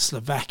 Hungary,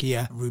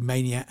 Slovakia,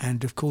 Romania,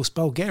 and of course,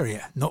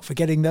 Bulgaria. Not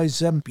forgetting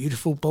those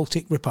beautiful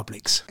Baltic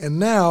republics. And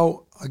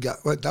now,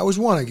 that was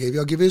one I gave you.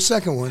 I'll give you a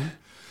second one.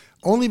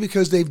 Only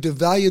because they've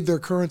devalued their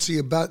currency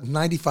about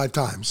 95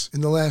 times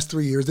in the last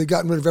 3 years. They've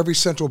gotten rid of every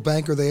central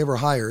banker they ever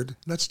hired.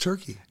 That's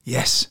Turkey.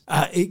 Yes.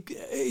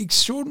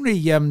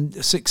 Extraordinary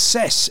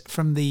success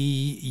from the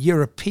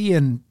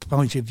European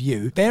point of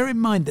view. Bear in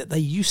mind that they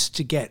used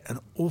to get an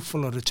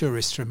awful lot of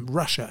tourists from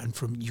Russia and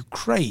from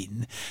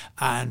Ukraine,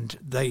 and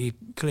they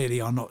clearly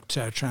are not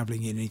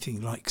travelling in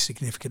anything like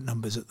significant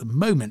numbers at the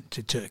moment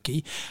to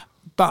Turkey.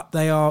 But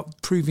they are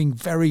proving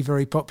very,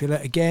 very popular.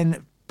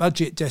 Again,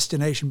 budget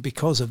destination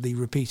because of the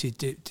repeated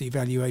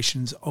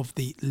devaluations of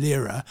the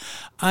lira.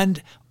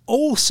 And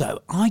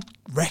also, I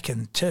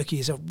reckon Turkey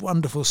is a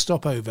wonderful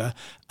stopover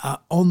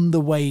on the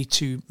way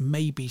to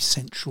maybe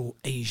Central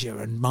Asia.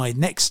 And my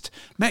next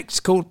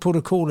port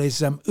of call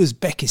is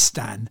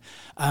Uzbekistan,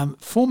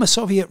 former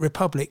Soviet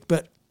republic,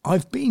 but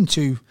I've been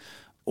to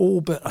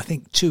all but I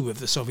think 2 of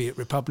the Soviet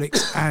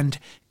republics, and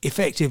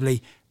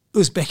effectively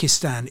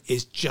Uzbekistan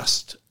is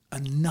just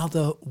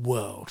another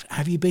world.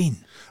 Have you been?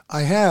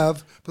 I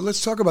have, but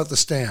let's talk about the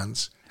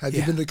stands. Have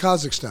you been to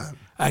Kazakhstan?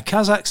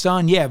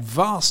 Kazakhstan, yeah,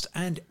 vast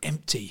and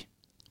empty,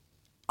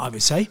 I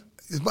would say.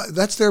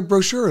 That's their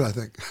brochure, I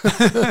think.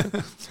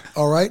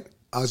 All right,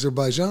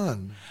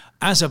 Azerbaijan.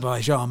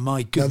 Azerbaijan,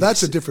 my goodness. Now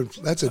that's a different.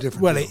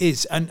 Well, deal. it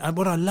is, and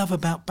what I love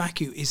about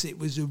Baku is it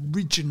was the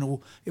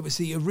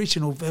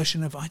original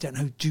version of, I don't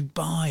know,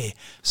 Dubai.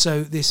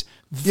 So this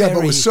very,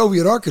 but with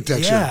Soviet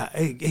architecture. Yeah,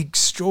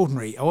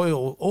 extraordinary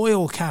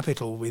oil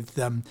capital with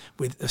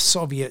a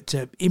Soviet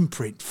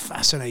imprint,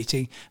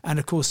 fascinating, and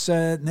of course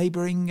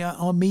neighbouring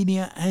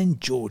Armenia and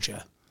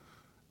Georgia.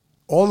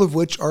 All of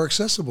which are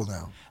accessible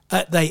now.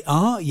 They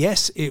are,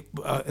 yes.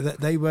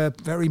 They were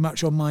very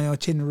much on my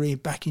itinerary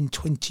back in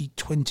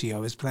 2020. I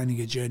was planning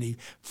a journey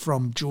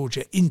from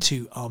Georgia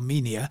into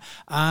Armenia,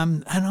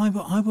 and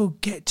I will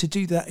get to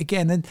do that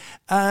again. And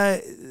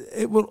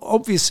it will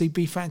obviously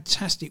be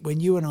fantastic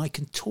when you and I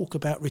can talk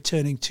about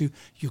returning to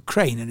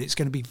Ukraine, and it's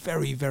going to be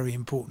very, very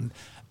important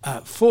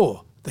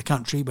for the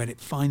country when it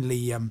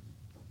finally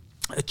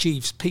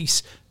achieves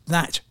peace,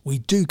 that we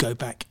do go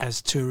back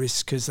as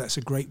tourists, because that's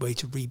a great way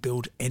to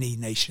rebuild any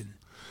nation.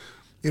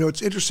 You know,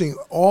 it's interesting.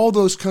 All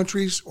those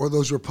countries or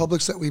those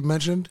republics that we've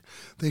mentioned,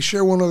 they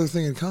share one other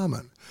thing in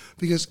common.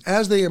 Because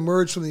as they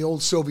emerged from the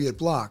old Soviet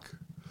bloc,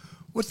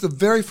 what's the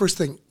very first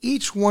thing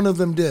each one of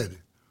them did?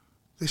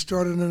 They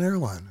started an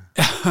airline.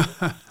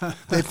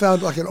 They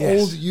found like an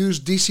old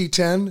used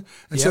DC-10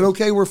 and said,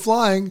 okay, we're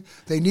flying.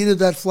 They needed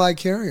that flag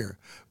carrier.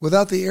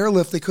 Without the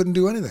airlift, they couldn't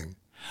do anything.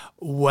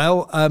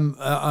 Well,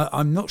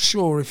 I'm not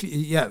sure if...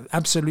 Yeah,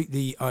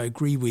 absolutely, I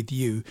agree with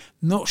you.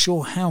 Not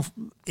sure how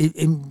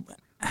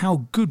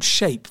good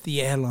shape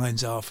the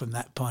airlines are from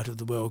that part of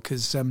the world,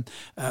 because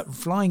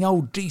flying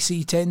old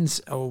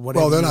DC-10s or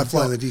whatever... Well, they're not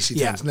flying the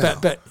DC-10s now.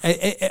 But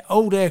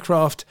old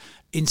aircraft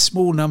in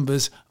small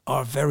numbers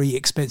are very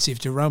expensive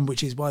to run,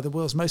 which is why the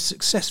world's most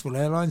successful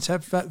airlines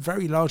have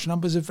very large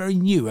numbers of very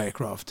new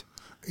aircraft.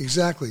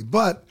 Exactly.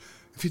 But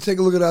if you take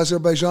a look at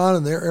Azerbaijan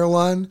and their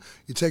airline,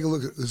 you take a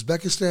look at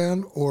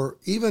Uzbekistan or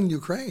even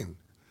Ukraine,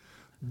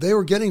 they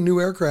were getting new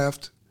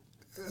aircraft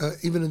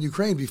even in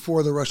Ukraine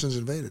before the Russians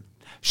invaded.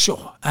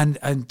 Sure, and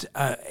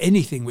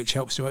anything which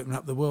helps to open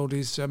up the world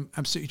is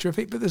absolutely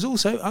terrific. But there's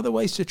also other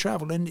ways to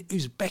travel, and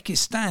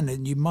Uzbekistan,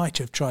 and you might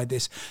have tried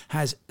this,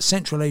 has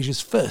Central Asia's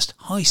first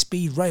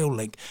high-speed rail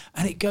link,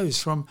 and it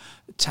goes from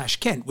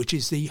Tashkent, which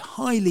is the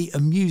highly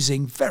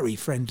amusing, very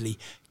friendly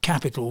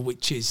capital,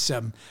 which is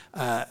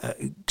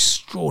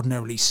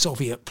extraordinarily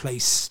Soviet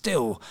place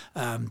still,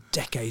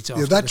 decades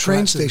after that the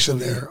train collapse of the station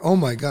Soviet. there. Oh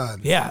my God!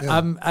 Yeah.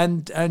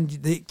 And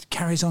it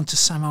carries on to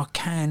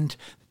Samarkand,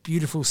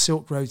 beautiful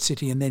Silk Road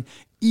city, and then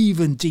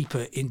even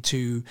deeper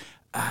into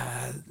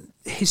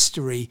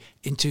history,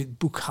 into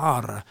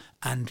Bukhara,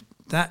 and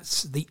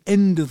that's the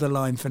end of the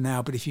line for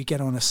now. But if you get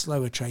on a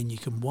slower train, you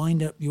can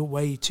wind up your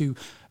way to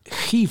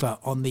Khiva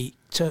on the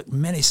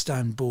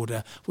Turkmenistan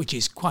border, which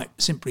is quite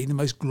simply the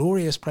most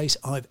glorious place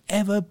I've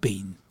ever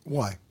been.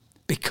 Why?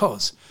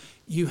 Because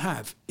you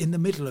have, in the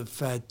middle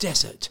of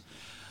desert,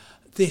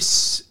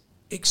 this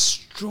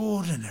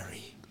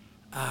extraordinary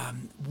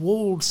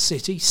walled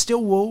city,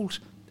 still walled,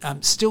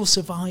 still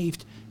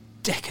survived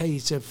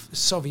decades of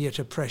Soviet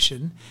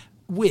oppression,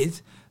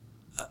 with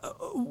a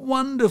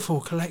wonderful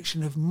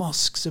collection of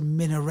mosques and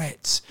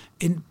minarets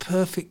in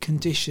perfect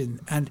condition.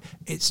 And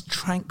it's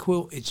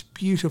tranquil, it's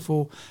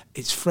beautiful,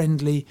 it's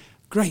friendly,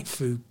 great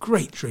food,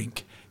 great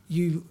drink.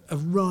 You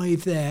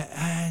arrive there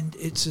and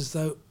it's as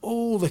though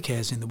all the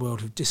cares in the world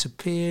have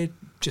disappeared.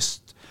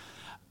 Just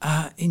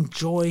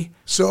enjoy.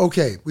 So,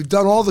 okay, we've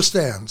done all the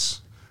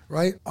stands.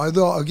 Right?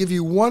 I'll give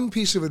you one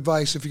piece of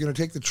advice if you're going to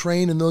take the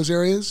train in those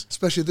areas,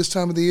 especially at this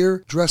time of the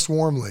year, dress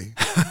warmly.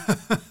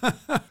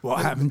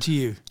 What happened to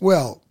you?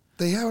 Well,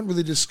 they haven't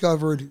really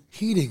discovered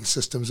heating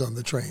systems on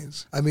the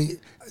trains. I mean,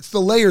 it's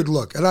the layered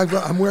look, and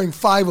I'm wearing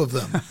 5 of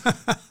them.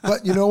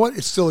 But you know what?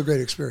 It's still a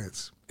great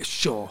experience.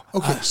 Sure.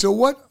 Okay, so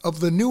what of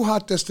the new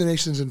hot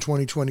destinations in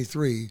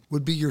 2023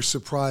 would be your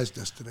surprise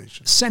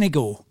destination?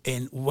 Senegal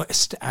in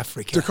West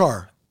Africa.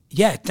 Dakar.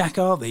 Yeah,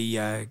 Dakar,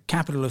 the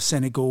capital of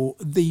Senegal,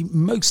 the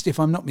most, if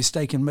I'm not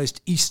mistaken, most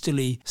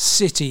easterly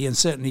city, and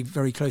certainly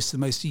very close to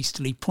the most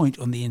easterly point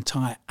on the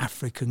entire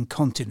African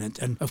continent.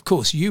 And of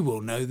course, you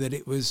will know that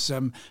it was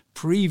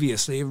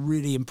previously a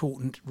really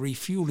important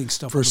refueling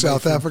stop for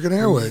South African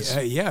Airways.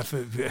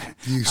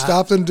 You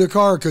stopped in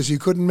Dakar because you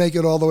couldn't make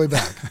it all the way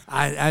back.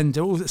 And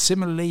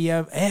similarly,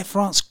 Air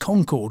France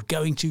Concorde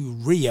going to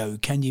Rio,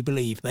 can you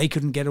believe? They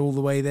couldn't get all the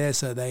way there,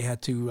 so they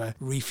had to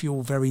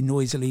refuel very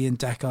noisily in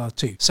Dakar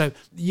too. So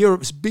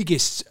Europe's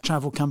biggest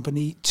travel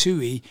company,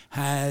 TUI,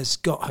 has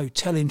got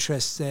hotel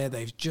interests there.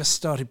 They've just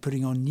started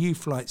putting on new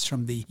flights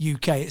from the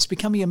UK. It's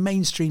becoming a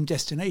mainstream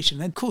destination.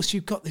 And of course,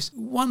 you've got this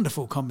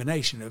wonderful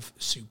combination of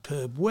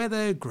superb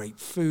weather, great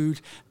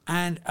food,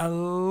 and a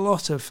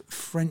lot of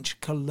French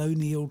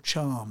colonial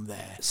charm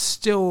there.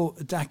 Still,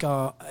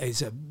 Dakar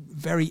is a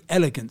very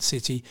elegant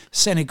city.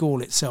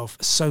 Senegal itself,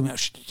 so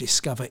much to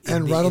discover in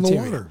and the right interior.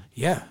 On the water.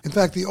 Yeah. In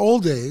fact, the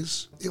old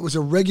days, it was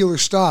a regular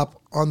stop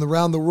on the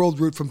round-the-world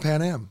route from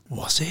Pan Am.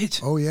 Was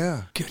it? Oh,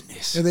 yeah.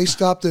 Goodness. And they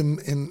stopped in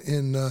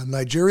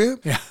Nigeria.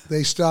 Yeah.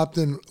 They stopped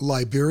in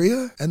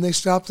Liberia. And they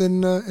stopped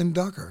in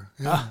Dakar.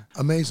 Yeah.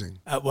 Amazing.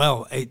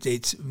 Well,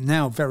 it's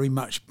now very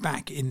much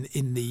back in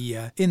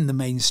the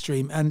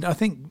mainstream. And I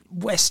think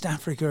West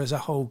Africa as a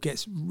whole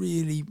gets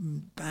really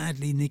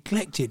badly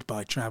neglected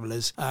by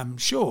travellers.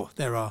 Sure,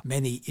 there are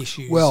many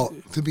issues. Well,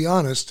 to be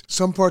honest,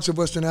 some parts of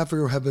Western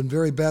Africa have been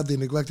very badly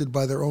neglected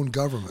by their own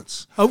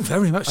governments. Oh,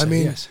 very much so, I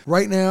mean, yes.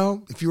 right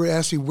now, if you were to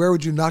ask me where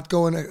would you not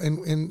go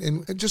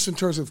in just in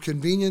terms of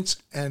convenience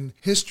and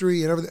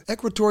history and everything,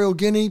 Equatorial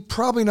Guinea,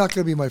 probably not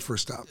going to be my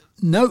first stop.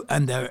 No,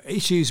 and there are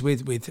issues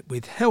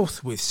with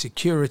health, with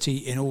security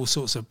in all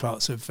sorts of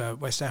parts of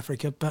West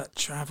Africa, but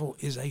travel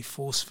is a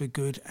force for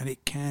good, and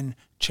it can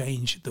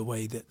change the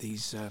way that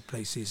these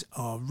places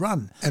are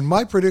run. And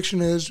my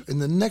prediction is, in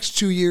the next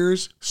 2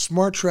 years,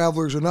 smart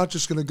travelers are not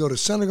just going to go to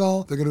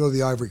Senegal, they're going to go to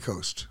the Ivory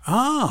Coast.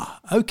 Ah,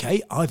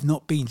 okay. I've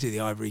not been to the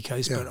Ivory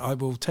Coast, but I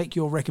will take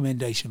your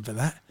recommendation for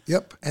that.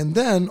 Yep. And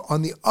then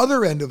on the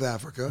other end of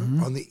Africa,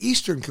 on the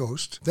eastern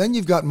coast, then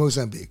you've got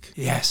Mozambique.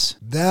 Yes.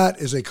 That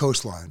is a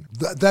coastline.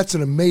 That's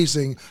an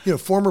amazing,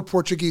 former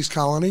Portuguese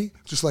colony,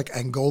 just like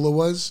Angola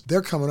was.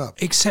 They're coming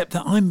up. Except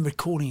that I'm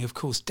recalling, of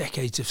course,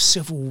 decades of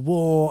civil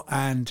war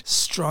and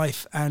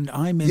strife, and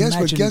I'm imagining...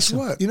 Yes, but guess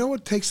what? You know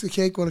what takes the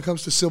cake when it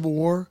comes to civil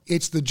war?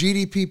 It's the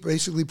GDP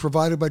basically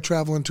provided by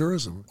travel and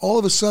tourism. All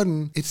of a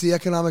sudden, it's the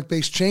economic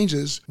base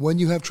changes when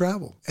you have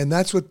travel. And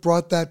that's what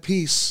brought that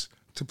peace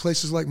to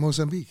places like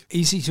Mozambique.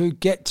 Easy to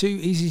get to,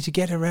 easy to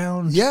get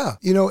around. Yeah.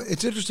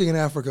 It's interesting in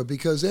Africa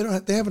because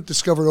they haven't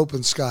discovered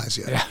open skies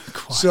yet. Yeah,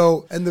 quite.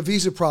 So, and the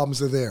visa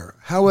problems are there.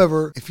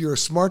 However, if you're a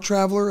smart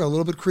traveler, a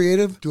little bit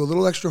creative, do a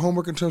little extra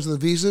homework in terms of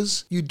the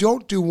visas, you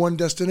don't do one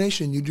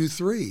destination, you do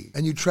 3.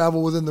 And you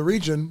travel within the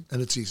region,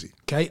 and it's easy.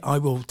 Okay, I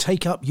will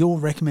take up your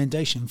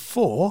recommendation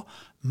for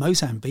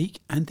Mozambique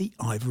and the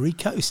Ivory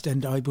Coast,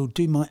 and I will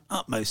do my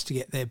utmost to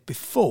get there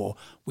before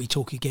we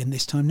talk again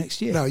this time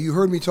next year. Now, you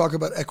heard me talk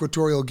about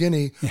Equatorial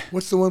Guinea. Yeah.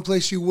 What's the one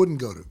place you wouldn't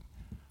go to?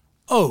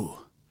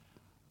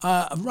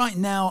 Right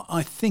now,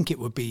 I think it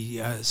would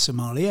be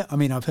Somalia. I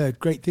mean, I've heard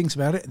great things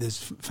about it. There's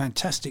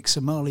fantastic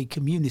Somali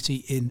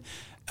community in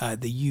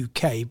the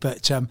UK,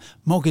 but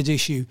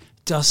Mogadishu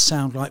does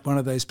sound like one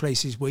of those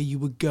places where you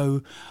would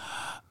go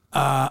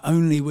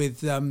only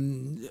with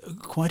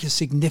quite a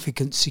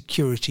significant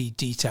security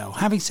detail.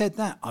 Having said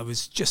that, I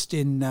was just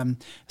in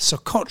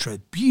Socotra,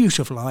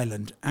 beautiful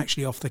island,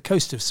 actually off the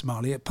coast of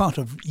Somalia, part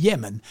of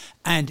Yemen,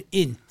 and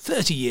in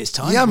 30 years'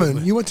 time...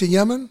 Yemen? You went to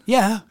Yemen?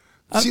 Yeah.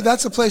 See,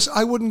 that's a place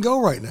I wouldn't go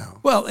right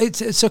now. Well,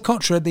 it's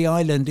Socotra, the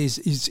island,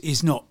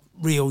 is not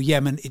real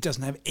Yemen. It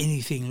doesn't have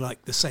anything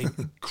like the same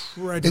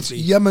incredibly It's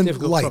Yemen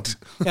light.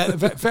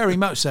 Very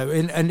much so.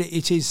 And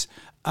it is...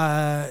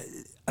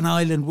 an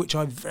island which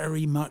I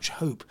very much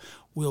hope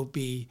will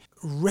be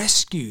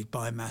rescued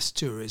by mass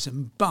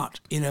tourism, but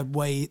in a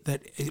way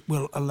that it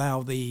will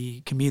allow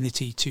the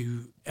community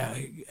to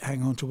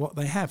hang on to what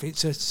they have.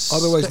 It's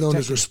otherwise known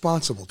as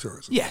responsible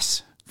tourism.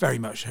 Yes, very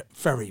much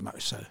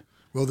so.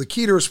 Well, the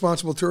key to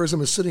responsible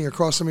tourism is sitting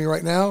across from me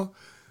right now,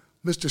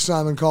 Mr.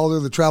 Simon Calder,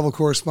 the travel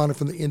correspondent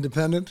from The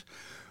Independent.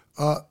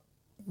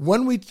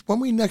 When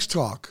we next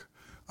talk,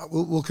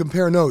 we'll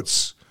compare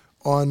notes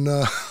on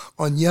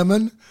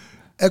Yemen,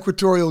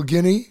 Equatorial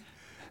Guinea,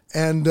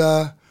 and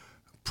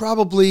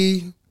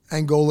probably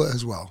Angola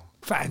as well.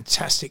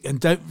 Fantastic. And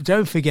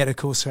don't forget, of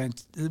course,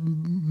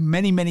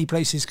 many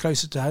places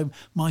closer to home.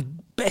 My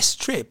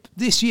best trip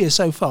this year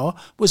so far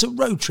was a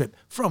road trip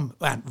from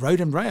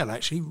road and rail,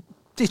 actually,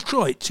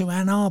 Detroit to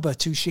Ann Arbor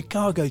to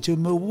Chicago to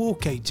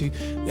Milwaukee to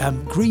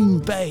Green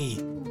Bay.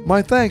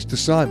 My thanks to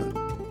Simon.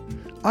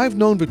 I've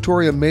known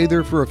Victoria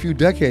Mather for a few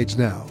decades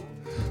now.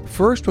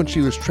 First when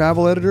she was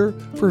travel editor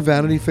for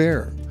Vanity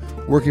Fair,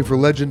 working for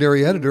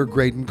legendary editor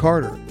Graydon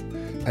Carter,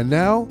 and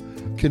now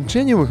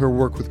continuing her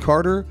work with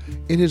Carter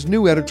in his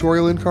new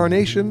editorial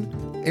incarnation,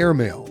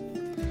 Airmail.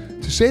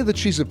 To say that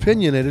she's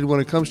opinionated when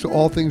it comes to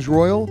all things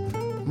royal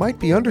might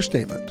be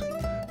understatement,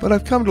 but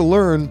I've come to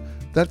learn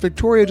that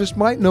Victoria just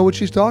might know what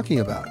she's talking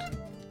about.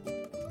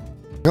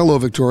 Hello,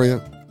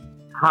 Victoria.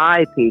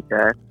 Hi,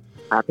 Peter.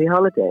 Happy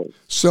holidays.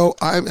 So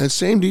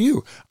same to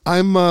you.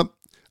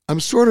 I'm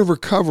sort of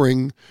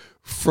recovering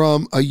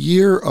from a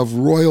year of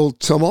royal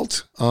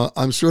tumult.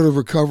 I'm sort of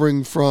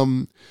recovering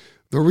from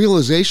the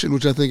realization,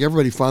 which I think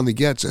everybody finally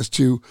gets, as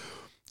to,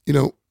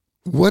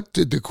 what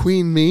did the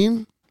Queen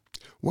mean?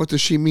 What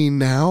does she mean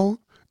now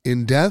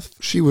in death?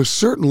 She was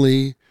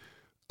certainly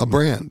a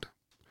brand,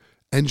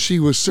 and she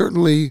was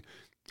certainly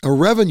a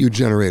revenue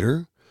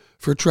generator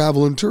for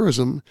travel and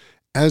tourism,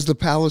 as the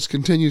palace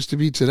continues to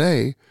be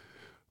today.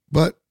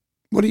 But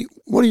what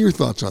are your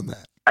thoughts on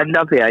that? I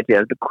love the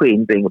idea of the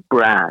Queen being a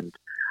brand.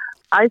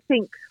 I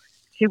think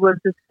she was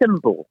a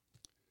symbol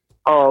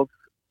of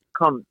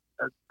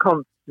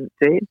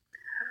constancy,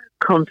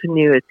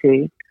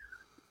 continuity,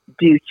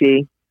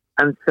 duty,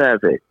 and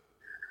service.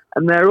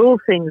 And they're all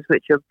things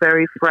which are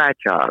very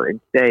fragile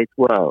in today's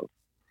world.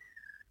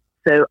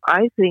 So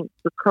I think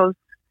because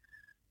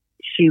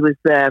she was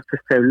there for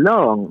so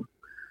long,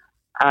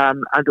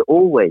 and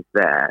always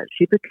there,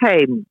 she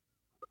became,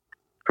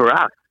 for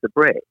us, the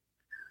Brits,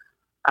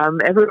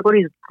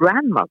 everybody's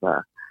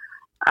grandmother.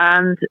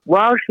 And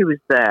while she was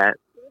there,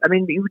 I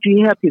mean, you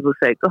hear people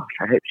say, gosh,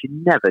 I hope she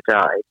never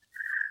died.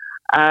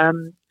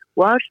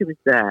 While she was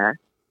there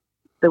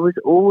was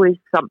always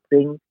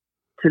something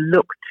to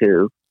look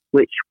to,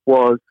 which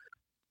was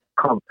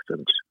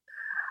constant.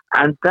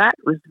 And that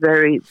was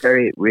very,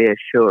 very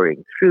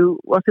reassuring through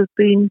what have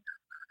been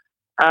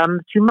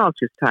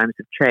tumultuous times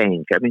of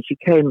change. I mean, she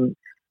came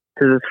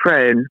to the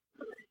throne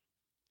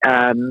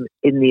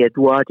in the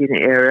Edwardian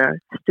era,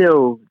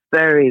 still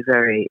very,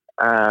 very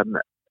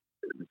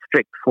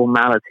strict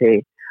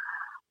formality,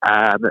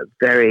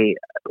 very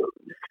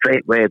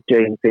straight way of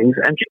doing things.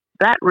 And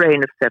that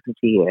reign of 70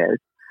 years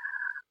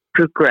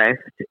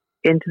progressed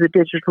into the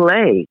digital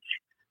age.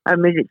 I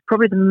mean, it's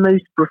probably the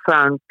most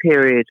profound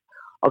period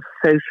of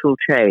social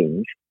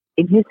change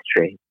in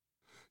history.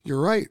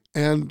 You're right.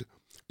 And,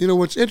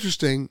 what's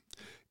interesting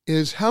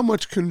is how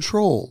much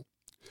control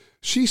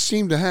she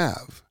seemed to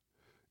have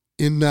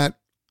in that,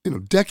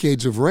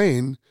 decades of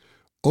reign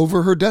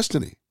over her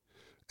destiny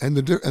and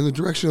the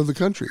direction of the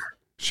country.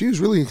 She was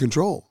really in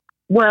control.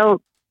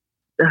 Well,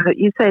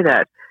 you say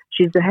that.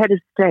 She's the head of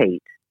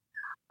state,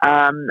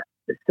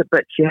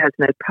 but she has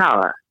no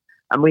power,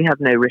 and we have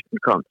no written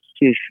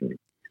constitution.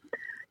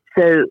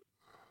 So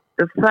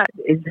the fact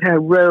is her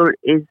role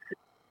is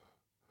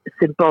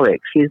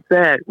symbolic. She's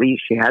there.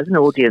 She has an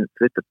audience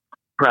with the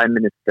Prime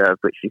Minister, of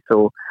which she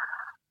saw, I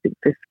think,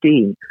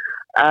 15.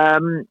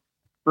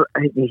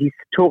 He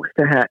talks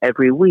to her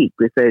every week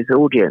with those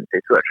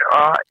audiences, which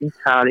are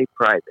entirely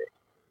private.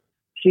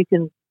 She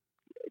can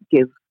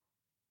give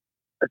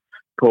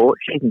support,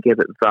 she can give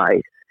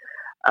advice,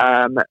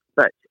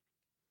 but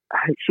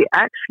she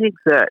actually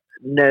exerts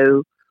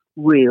no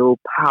real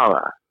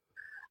power.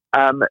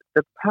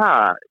 The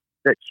power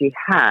that she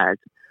had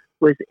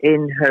was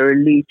in her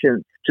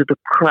allegiance to the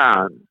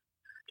crown,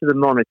 to the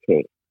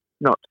monarchy,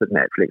 not to the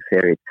Netflix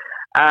series.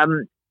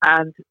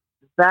 And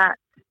that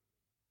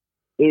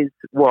is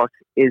what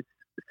is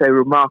so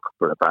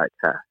remarkable about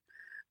her,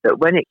 that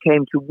when it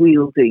came to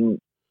wielding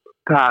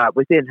power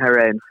within her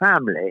own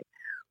family,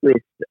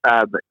 with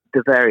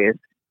the various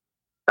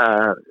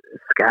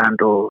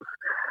scandals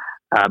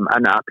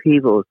and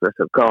upheavals that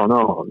have gone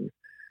on,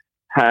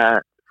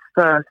 her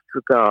first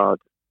regard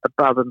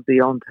above and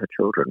beyond her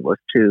children was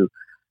to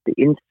the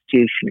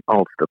institution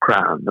of the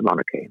crown, the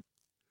monarchy.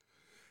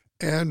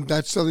 And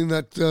that's something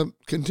that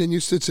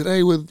continues to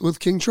today with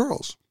King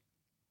Charles.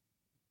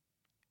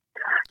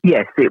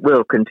 Yes, it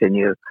will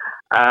continue.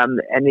 And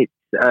it's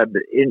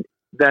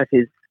that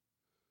is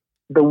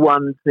the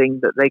one thing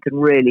that they can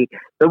really,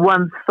 the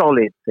one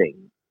solid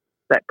thing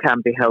that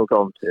can be held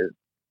on to,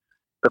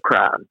 the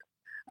crown,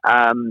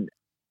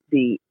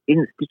 the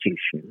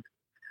institution,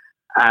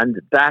 and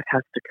that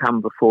has to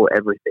come before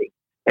everything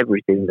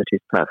that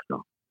is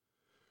personal.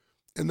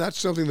 And that's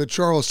something that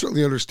Charles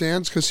certainly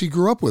understands because he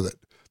grew up with it.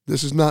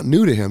 This is not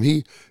new to him.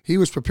 He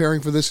was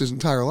preparing for this his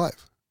entire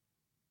life.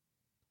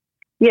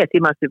 Yes, he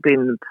must have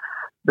been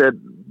the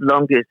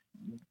longest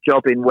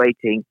job in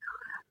waiting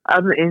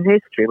in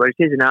history. Well, it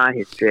is in our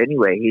history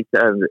anyway. He's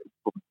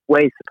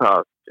way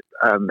surpassed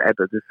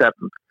Edward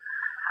VII.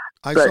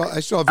 I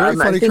saw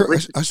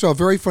a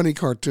very funny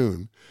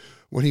cartoon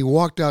when he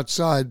walked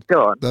outside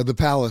the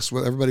palace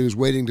where everybody was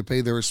waiting to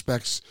pay their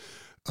respects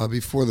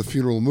before the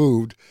funeral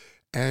moved,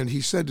 and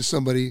he said to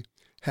somebody,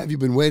 "Have you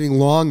been waiting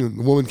long?" And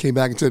the woman came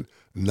back and said,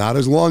 "Not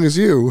as long as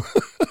you."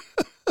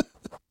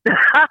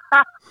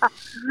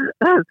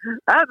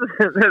 That's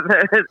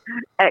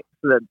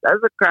excellent.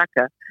 That's a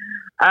cracker.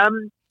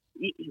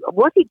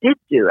 What he did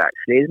do,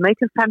 actually, is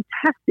make a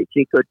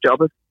fantastically good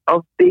job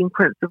of being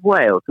Prince of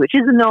Wales, which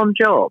is a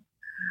non-job.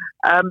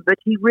 But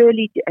he's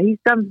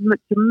done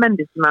a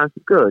tremendous amount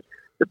of good.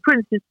 The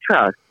Prince's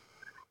Trust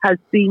has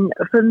been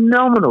a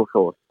phenomenal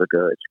force for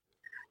good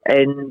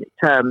in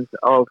terms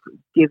of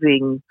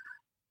giving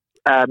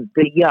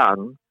the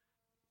young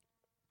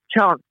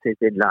chances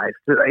in life,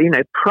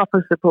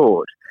 proper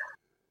support,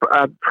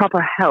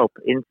 proper help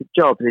into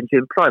jobs, into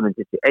employment,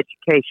 into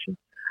education.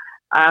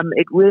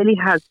 It really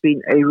has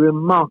been a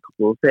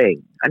remarkable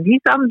thing, and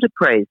he's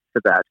underpraised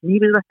for that. And he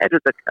was ahead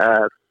of the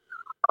curve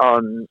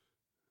on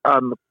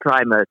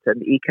climate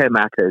and eco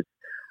matters.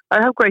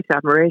 I have great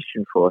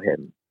admiration for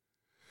him.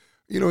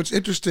 It's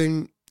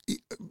interesting.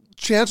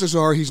 Chances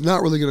are he's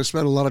not really going to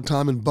spend a lot of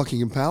time in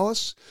Buckingham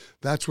Palace.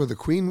 That's where the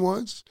Queen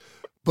was.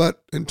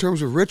 But in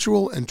terms of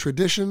ritual and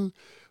tradition,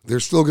 they're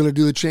still going to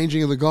do the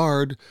changing of the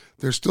guard.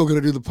 They're still going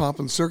to do the pomp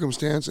and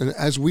circumstance. And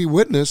as we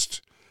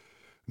witnessed,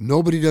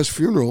 nobody does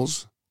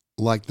funerals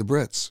like the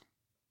Brits.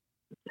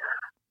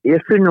 Your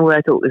funeral,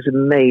 I thought, was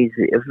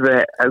amazing,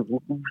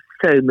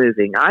 so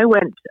moving. I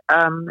went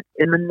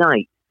in the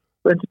night,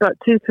 went about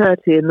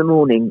 2:30 in the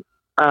morning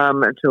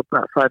until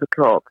about 5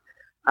 o'clock,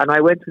 and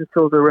I went and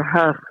saw the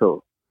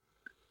rehearsal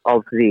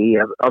of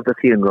the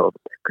funeral,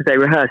 because they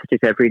rehearsed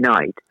it every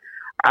night.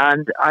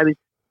 And I was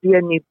the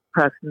only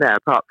person there,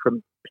 apart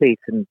from police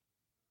and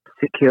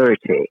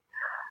security.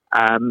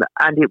 And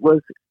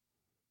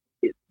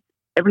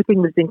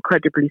everything was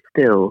incredibly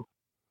still.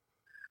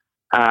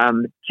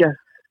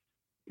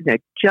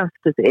 Just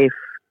as if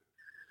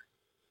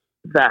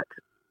that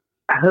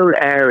whole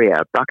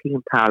area,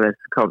 Buckingham Palace,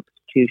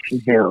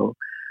 Constitution Hill,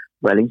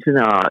 Wellington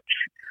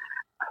Arch,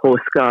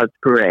 Horse Guards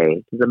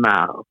Parade, the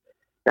Mall,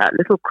 that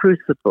little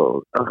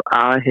crucible of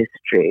our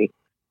history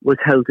was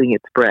holding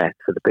its breath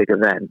for the big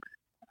event.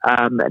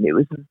 And it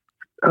was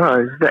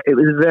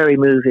very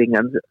moving,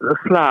 and the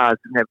flowers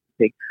and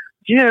everything.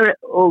 Do you know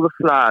all the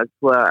flowers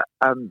were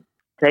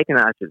taken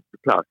out of the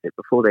plastic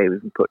before they were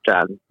even put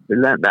down? We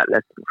learned that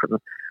lesson from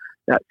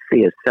that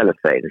sea of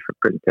cellophane from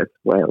Princess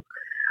of Wales.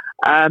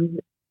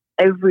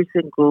 Every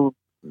single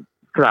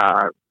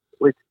flower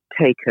was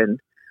taken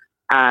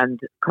and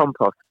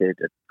composted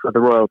for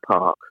the Royal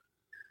Park.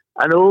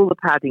 And all the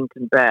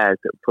Paddington bears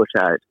that were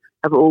put out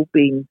have all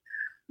been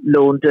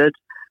laundered,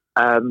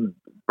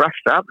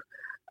 brushed up,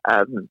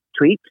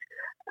 tweaked,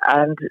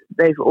 and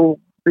they've all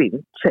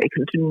been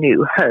taken to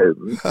new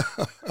homes.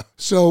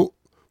 So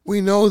we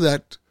know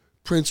that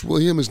Prince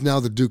William is now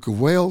the Duke of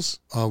Wales,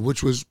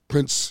 which was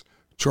Prince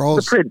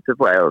Charles. The Prince of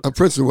Wales.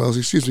 Prince of Wales,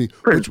 excuse me.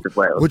 Prince of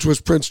Wales. Which was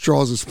Prince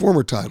Charles's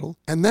former title.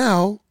 And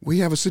now we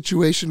have a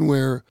situation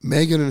where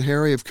Meghan and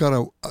Harry have cut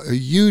a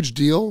huge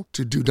deal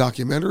to do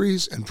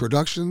documentaries and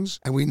productions,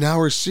 and we now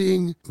are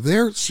seeing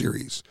their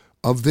series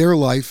of their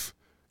life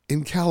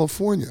in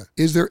California.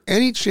 Is there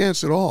any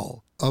chance at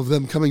all of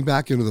them coming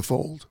back into the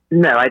fold?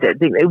 No, I don't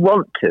think they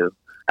want to.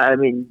 I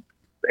mean,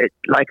 it's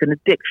like an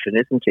addiction,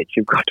 isn't it?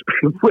 You've got to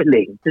be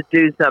willing to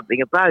do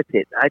something about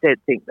it. I don't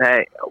think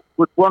they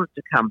would want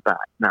to come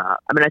back now.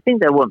 I mean, I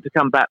think they'll want to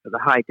come back for the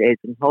high days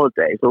and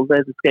holidays,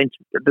 although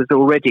there's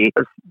already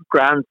a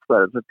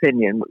groundswell of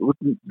opinion would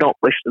not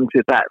wish them to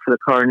be back for the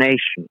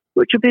coronation,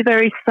 which would be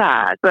very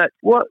sad. But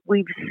what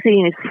we've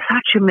seen is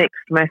such a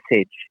mixed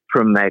message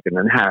from Meghan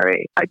and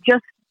Harry.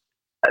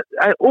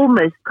 I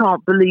almost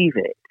can't believe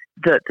it,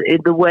 that in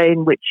the way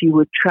in which you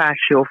would trash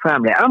your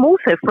family. I'm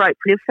also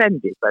frightfully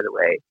offended, by the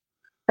way.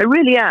 I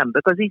really am,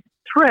 because he's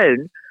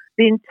thrown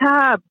the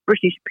entire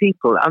British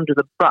people under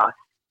the bus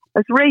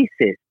as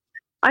racist.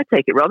 I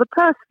take it rather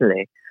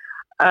personally.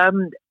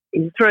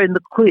 He's thrown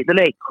the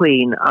late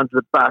Queen under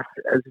the bus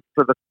as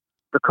for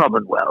the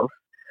Commonwealth.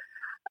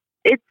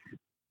 It's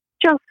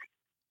just,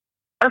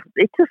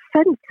 it's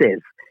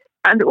offensive.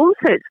 And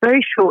also it's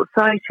very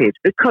short-sighted,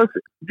 because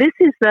this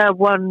is their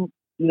one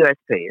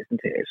USP, isn't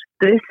it?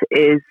 This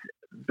is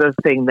the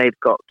thing they've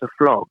got to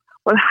flog.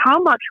 Well, how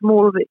much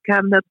more of it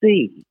can there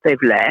be?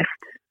 They've left,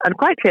 and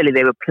quite clearly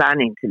they were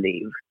planning to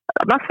leave.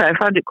 I must say, I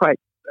found it quite,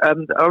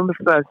 on the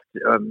first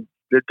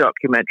the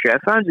documentary, I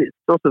found it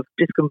sort of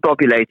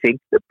discombobulating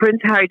that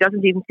Prince Harry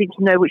doesn't even seem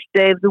to know which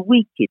day of the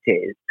week it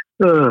is.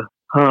 Oh,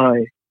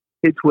 hi,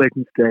 it's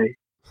Wednesday.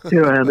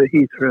 Here I am at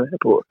Heathrow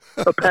Airport.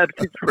 Or perhaps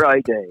it's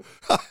Friday.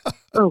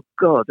 Oh,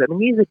 God, I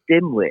mean, he's a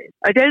dimwit.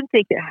 I don't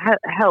think it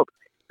helps.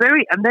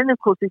 And then, of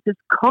course, there's this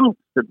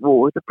constant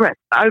war with the press.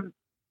 I've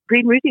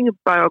been reading a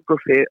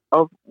biography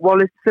of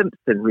Wallis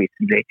Simpson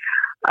recently,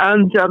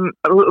 and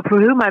for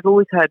whom I've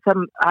always had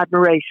some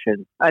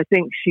admiration. I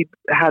think she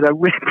had a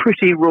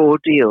pretty raw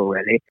deal,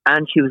 really,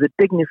 and she was a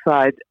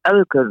dignified,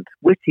 elegant,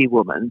 witty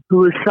woman who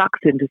was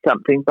sucked into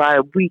something by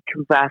a weak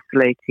and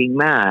vacillating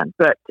man.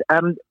 But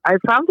I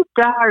found a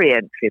diary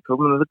entry from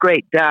one of the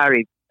great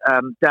diarists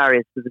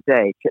of the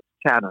day,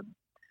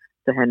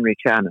 Sir Henry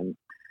Channon.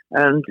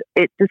 And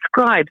it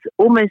describes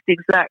almost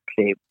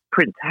exactly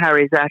Prince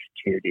Harry's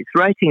attitude. He's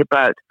writing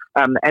about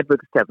Edward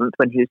VII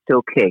when he was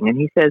still king, and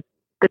he says,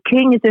 "The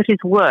king is at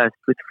his worst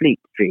with Fleet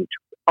Street,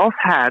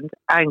 offhand,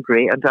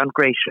 angry and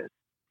ungracious.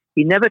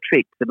 He never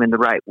treats them in the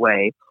right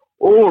way,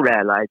 or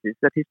realizes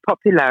that his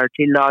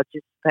popularity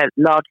largely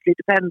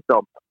depends on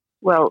them."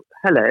 Well,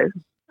 hello.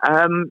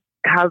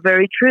 How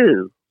very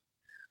true.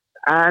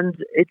 And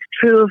it's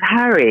true of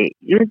Harry.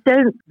 He's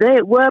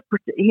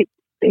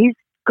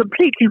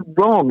completely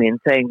wrong in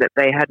saying that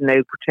they had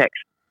no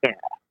protection here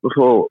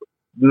before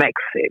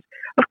Brexit.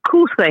 Of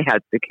course they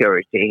had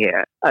security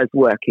here as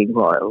working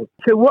royals.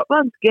 So what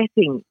one's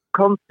getting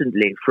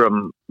constantly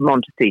from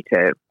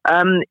Montecito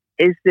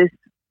is this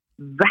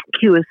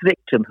vacuous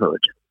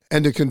victimhood.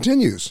 And it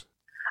continues.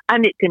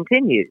 And it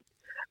continues.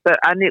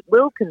 And it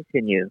will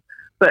continue.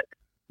 But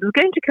there's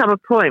going to come a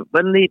point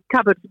when the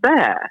cupboard's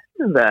bare,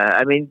 isn't there?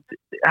 I mean,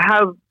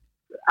 how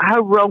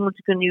wrong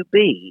can you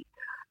be?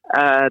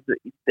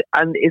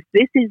 And if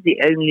this is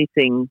the only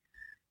thing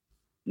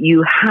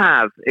you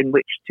have in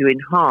which to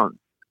enhance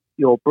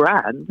your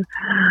brand,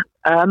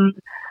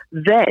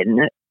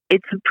 then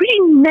it's a pretty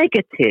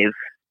negative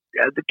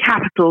the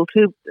capital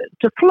to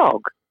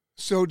flog.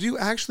 So do you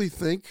actually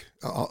think,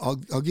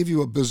 I'll give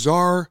you a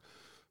bizarre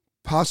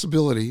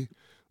possibility,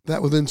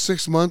 that within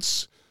 6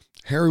 months,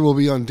 Harry will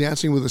be on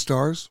Dancing with the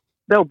Stars?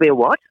 There'll be a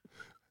what?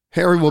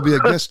 Harry will be a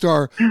guest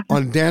star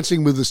on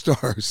Dancing with the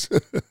Stars.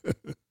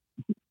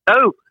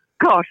 Oh,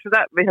 gosh,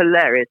 that would be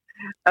hilarious.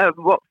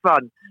 What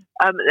fun.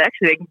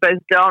 Actually, they can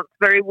both dance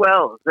very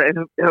well.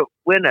 So,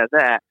 winner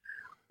there.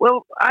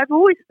 Well, I've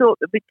always thought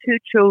there'd be two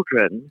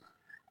children,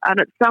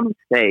 and at some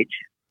stage,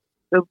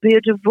 there'll be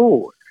a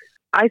divorce.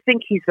 I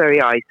think he's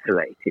very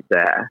isolated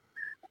there.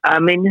 I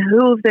mean,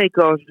 who have they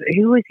got?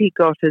 Who has he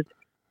got as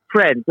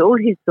friends? All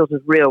his sort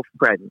of real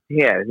friends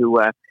here who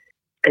were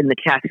in the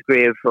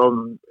category of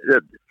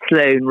the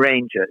Sloane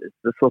Rangers,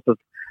 the sort of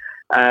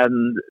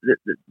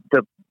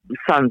the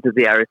sons of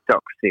the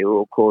aristocracy who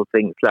all call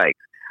things like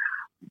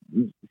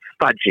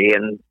Fudgy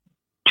and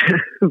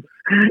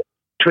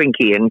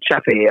Twinkie and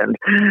Chappy and,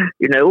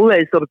 all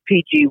those sort of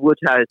P.G.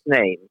 Wodehouse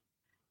names.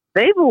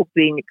 They've all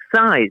been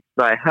excised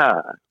by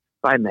her,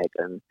 by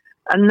Meghan,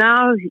 and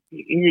now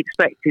he's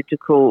expected to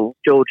call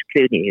George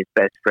Clooney his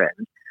best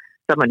friend,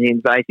 someone he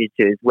invited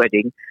to his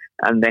wedding,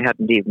 and they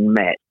hadn't even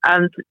met.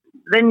 And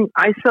then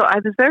I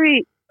was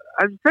very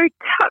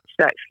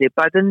touched actually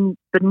by the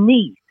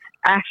niece,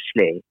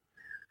 Ashley,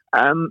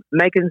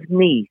 Meghan's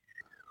niece,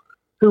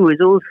 who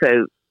was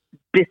also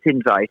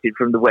disinvited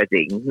from the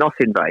wedding, not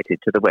invited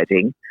to the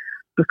wedding,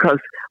 because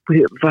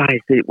we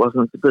advised that it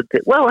wasn't a good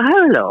thing. Well,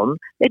 hold on,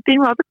 they'd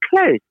been rather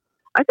close.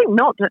 I think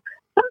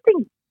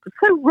something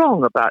so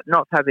wrong about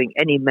not having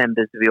any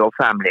members of your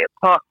family,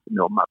 apart from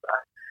your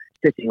mother,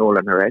 sitting all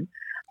on her own,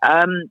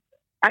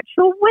 at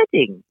your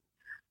wedding.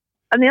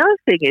 And the other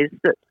thing is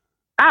that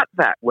at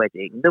that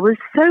wedding, there was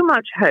so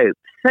much hope,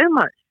 so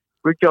much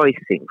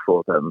rejoicing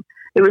for them.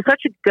 It was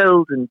such a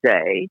golden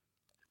day.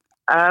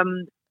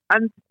 And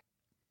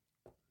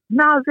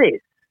now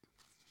this.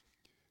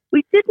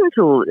 We didn't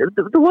all,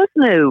 there was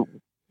no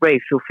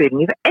racial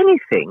feeling. If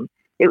anything,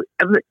 it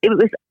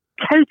was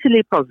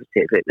totally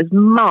positive. It was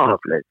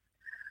marvellous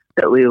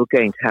that we were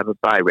going to have a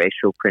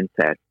biracial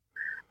princess.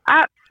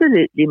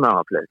 Absolutely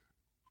marvellous.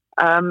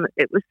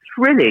 It was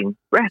thrilling,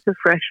 breath of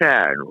fresh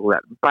air and all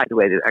that. By the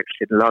way,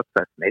 actually the last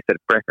person they said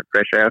breath of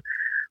fresh air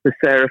was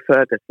Sarah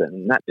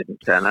Ferguson. That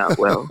didn't turn out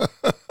well.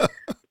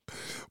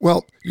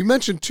 Well, you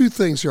mentioned two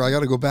things here I got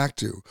to go back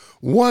to.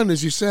 One,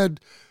 as you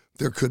said,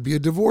 there could be a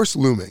divorce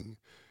looming.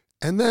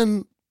 And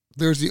then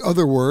there's the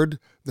other word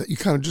that you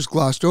kind of just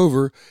glossed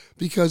over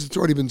because it's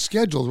already been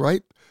scheduled,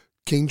 right?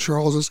 King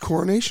Charles's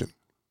coronation.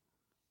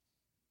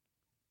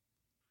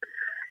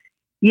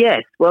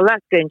 Yes, well,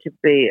 that's going to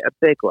be a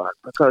big one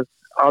because,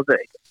 of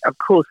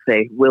course,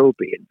 they will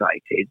be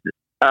invited.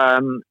 I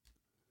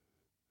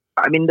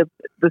mean,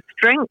 the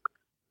strong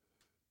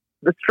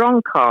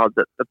card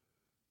that the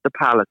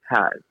palace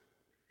has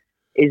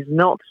is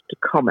not to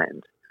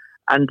comment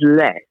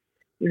unless,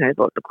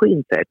 what the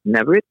Queen said,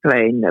 never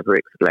explain, never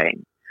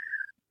explain.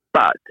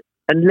 But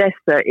unless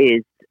there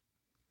is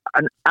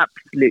an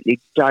absolutely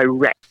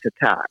direct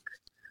attack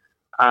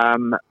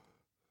from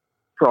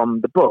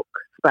the book,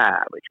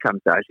 Spare, which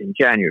comes out in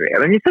January. I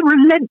mean, it's a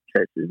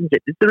relentless, isn't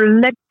it? It's a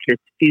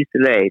relentless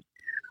fusillade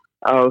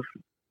of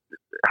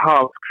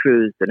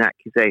half-truths and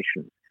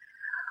accusations.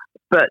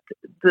 But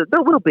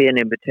there will be an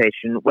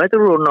invitation,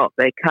 whether or not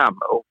they come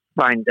or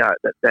find out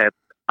that they're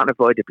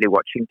unavoidably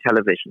watching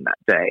television that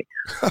day.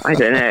 I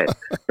don't know.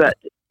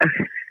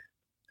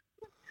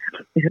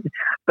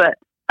 But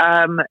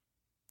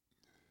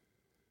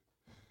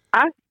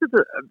as to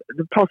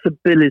the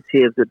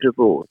possibility of the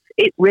divorce,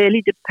 it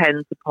really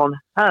depends upon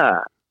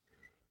her.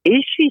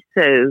 Is she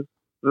so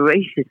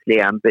voraciously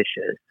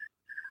ambitious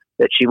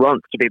that she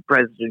wants to be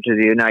president of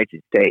the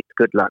United States?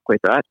 Good luck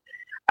with that.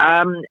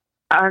 And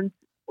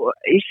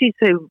is she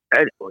so?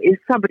 Is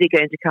somebody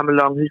going to come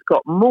along who's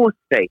got more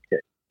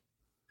status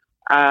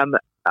and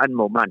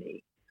more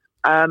money?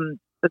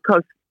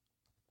 Because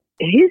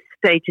his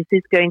status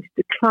is going to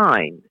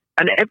decline,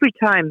 and every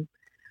time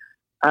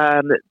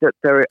that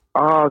there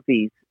are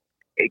these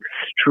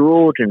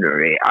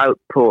extraordinary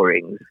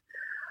outpourings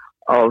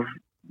of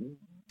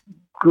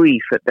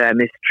grief at their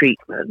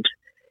mistreatment,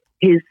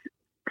 his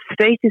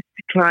status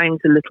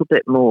declines a little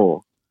bit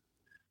more.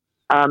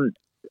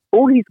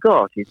 All he's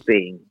got is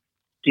being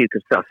Duke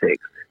of Sussex.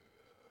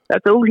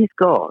 That's all he's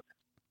got.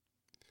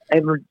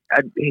 And of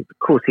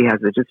course, he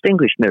has a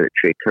distinguished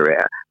military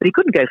career, but he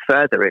couldn't go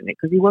further in it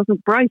because he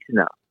wasn't bright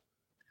enough.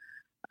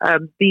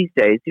 These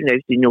days,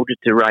 in order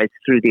to rise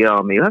through the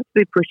army, you have to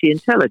be pretty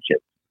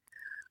intelligent.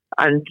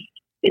 And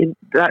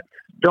that's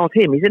not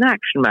him. He's an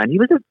action man. He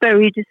was a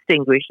very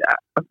distinguished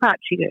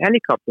Apache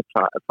helicopter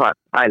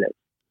pilot.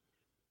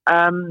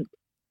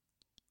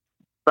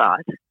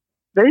 But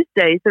those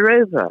days are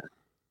over.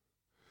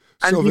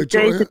 And So, his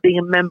Victoria, days of being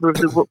a member of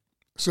the...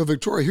 So,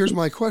 Victoria, here's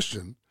my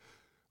question.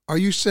 Are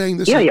you saying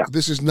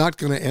this is not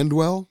going to end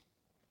well?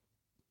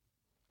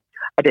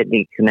 I don't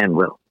think it can end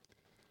well.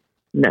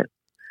 No.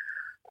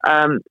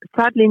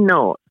 Sadly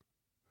not.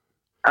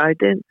 I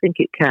don't think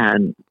it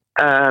can.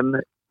 I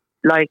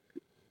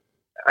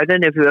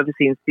don't know if you've ever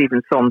seen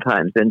Stephen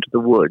Sondheim's Into the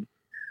Woods,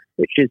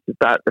 which is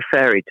about the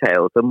fairy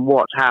tales and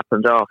what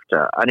happened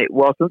after, and it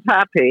wasn't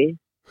happy.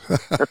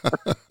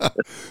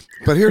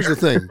 But here's the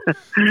thing.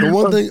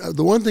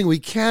 The one thing we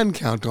can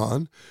count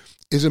on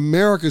is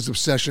America's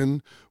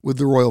obsession with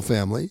the royal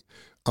family,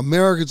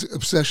 America's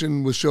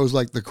obsession with shows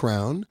like The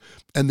Crown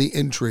and The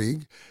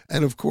Intrigue.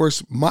 And of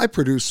course, my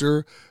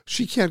producer,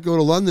 she can't go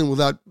to London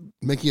without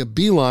making a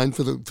beeline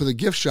for the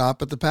gift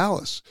shop at the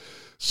palace.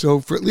 So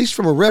at least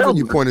from a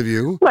revenue point of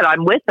view. Well,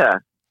 I'm with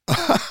her.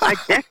 I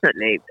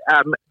definitely.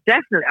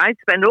 I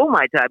spend all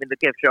my time in the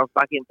gift shop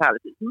at Buckingham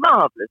Palace. It's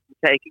marvellous for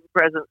taking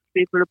presents to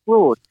people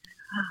abroad.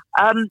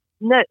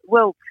 No,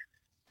 well,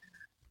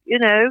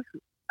 the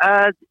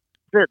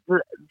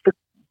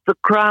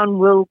crown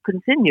will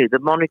continue. The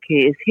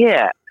monarchy is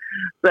here.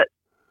 But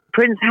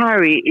Prince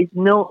Harry is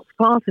not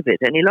part of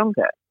it any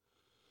longer.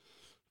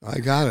 I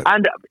got it.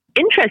 And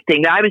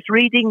interesting, I was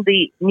reading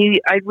the New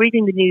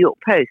York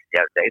Post the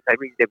other day, so I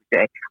read it every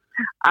day.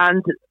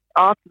 And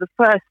after the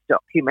first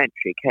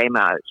documentary came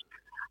out,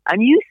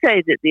 and you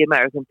say that the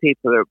American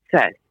people are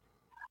obsessed,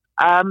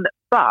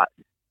 but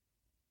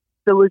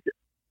there was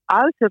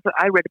I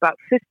read about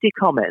 50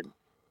 comments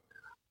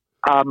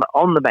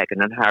on the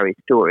Meghan and Harry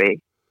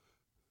story,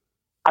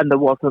 and there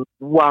wasn't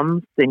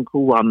one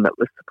single one that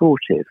was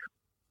supportive.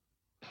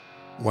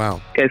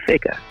 Wow. Go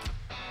figure.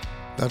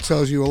 That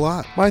tells you a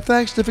lot. My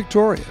thanks to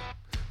Victoria,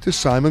 to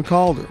Simon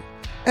Calder,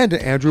 and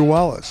to Andrew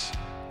Wallace.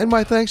 And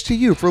my thanks to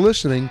you for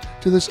listening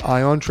to this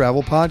Eye on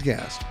Travel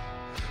podcast.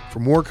 For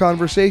more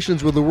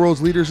conversations with the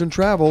world's leaders in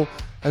travel,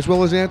 as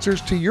well as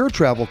answers to your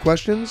travel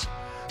questions,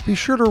 be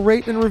sure to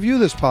rate and review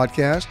this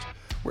podcast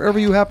wherever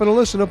you happen to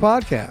listen to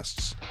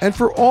podcasts. And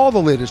for all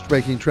the latest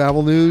breaking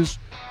travel news,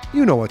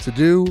 you know what to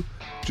do.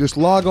 Just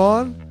log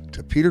on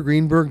to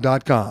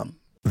petergreenberg.com.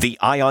 The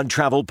Eye on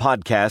Travel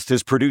podcast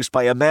is produced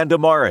by Amanda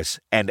Morris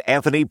and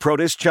Anthony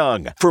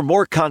Protis-Chung. For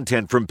more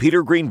content from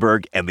Peter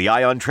Greenberg and the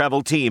Eye on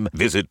Travel team,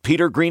 visit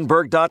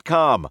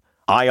petergreenberg.com.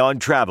 Eye on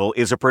Travel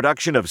is a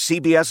production of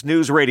CBS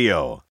News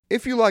Radio.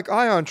 If you like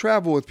Eye on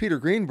Travel with Peter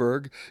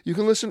Greenberg, you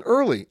can listen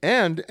early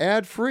and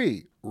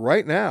ad-free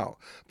right now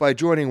by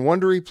joining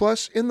Wondery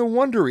Plus in the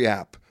Wondery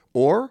app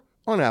or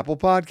on Apple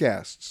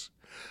Podcasts.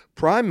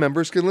 Prime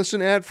members can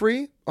listen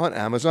ad-free on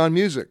Amazon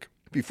Music.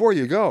 Before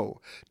you go,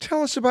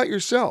 tell us about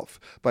yourself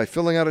by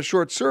filling out a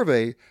short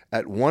survey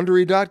at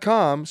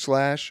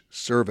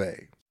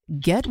Wondery.com/survey.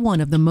 Get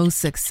one of the most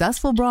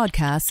successful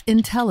broadcasts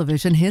in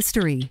television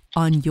history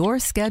on your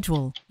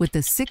schedule with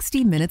the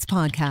 60 Minutes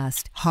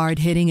Podcast.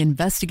 Hard-hitting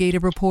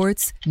investigative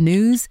reports,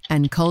 news,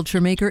 and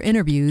culture maker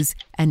interviews,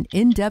 and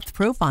in-depth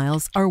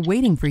profiles are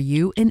waiting for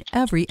you in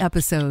every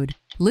episode.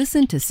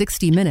 Listen to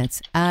 60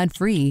 Minutes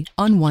ad-free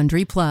on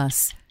Wondery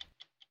Plus.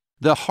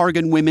 The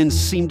Hargan women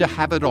seem to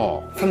have it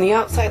all. From the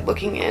outside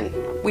looking in,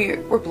 we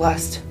were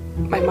blessed.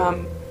 My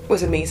mom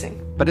was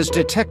amazing. But as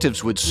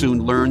detectives would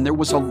soon learn, there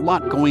was a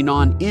lot going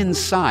on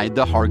inside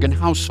the Hargan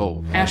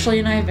household. Ashley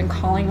and I have been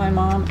calling my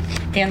mom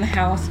and the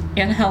house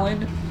and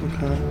Helen.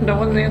 No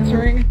one's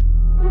answering.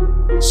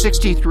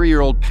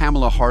 63-year-old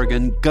Pamela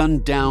Hargan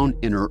gunned down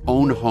in her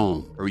own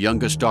home. Her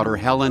youngest daughter,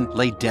 Helen,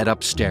 lay dead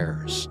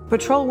upstairs.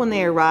 Patrol, when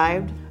they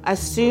arrived,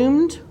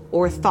 assumed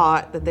or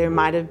thought that there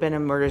might have been a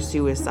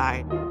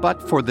murder-suicide.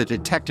 But for the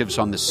detectives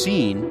on the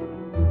scene,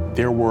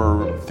 there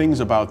were things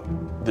about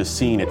the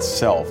scene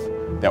itself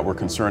that were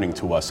concerning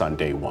to us on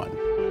day one.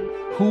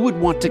 Who would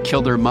want to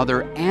kill their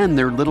mother and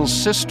their little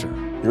sister?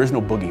 There is no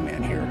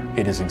boogeyman here.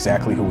 It is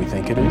exactly who we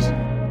think it is.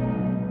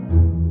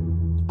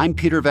 I'm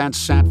Peter Van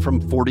Sant from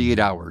 48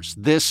 Hours.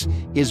 This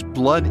is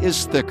Blood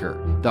is Thicker,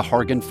 the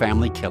Hargan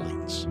family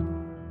killings.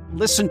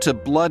 Listen to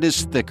Blood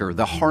is Thicker,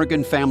 the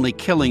Hargan family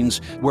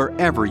killings,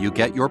 wherever you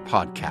get your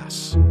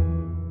podcasts.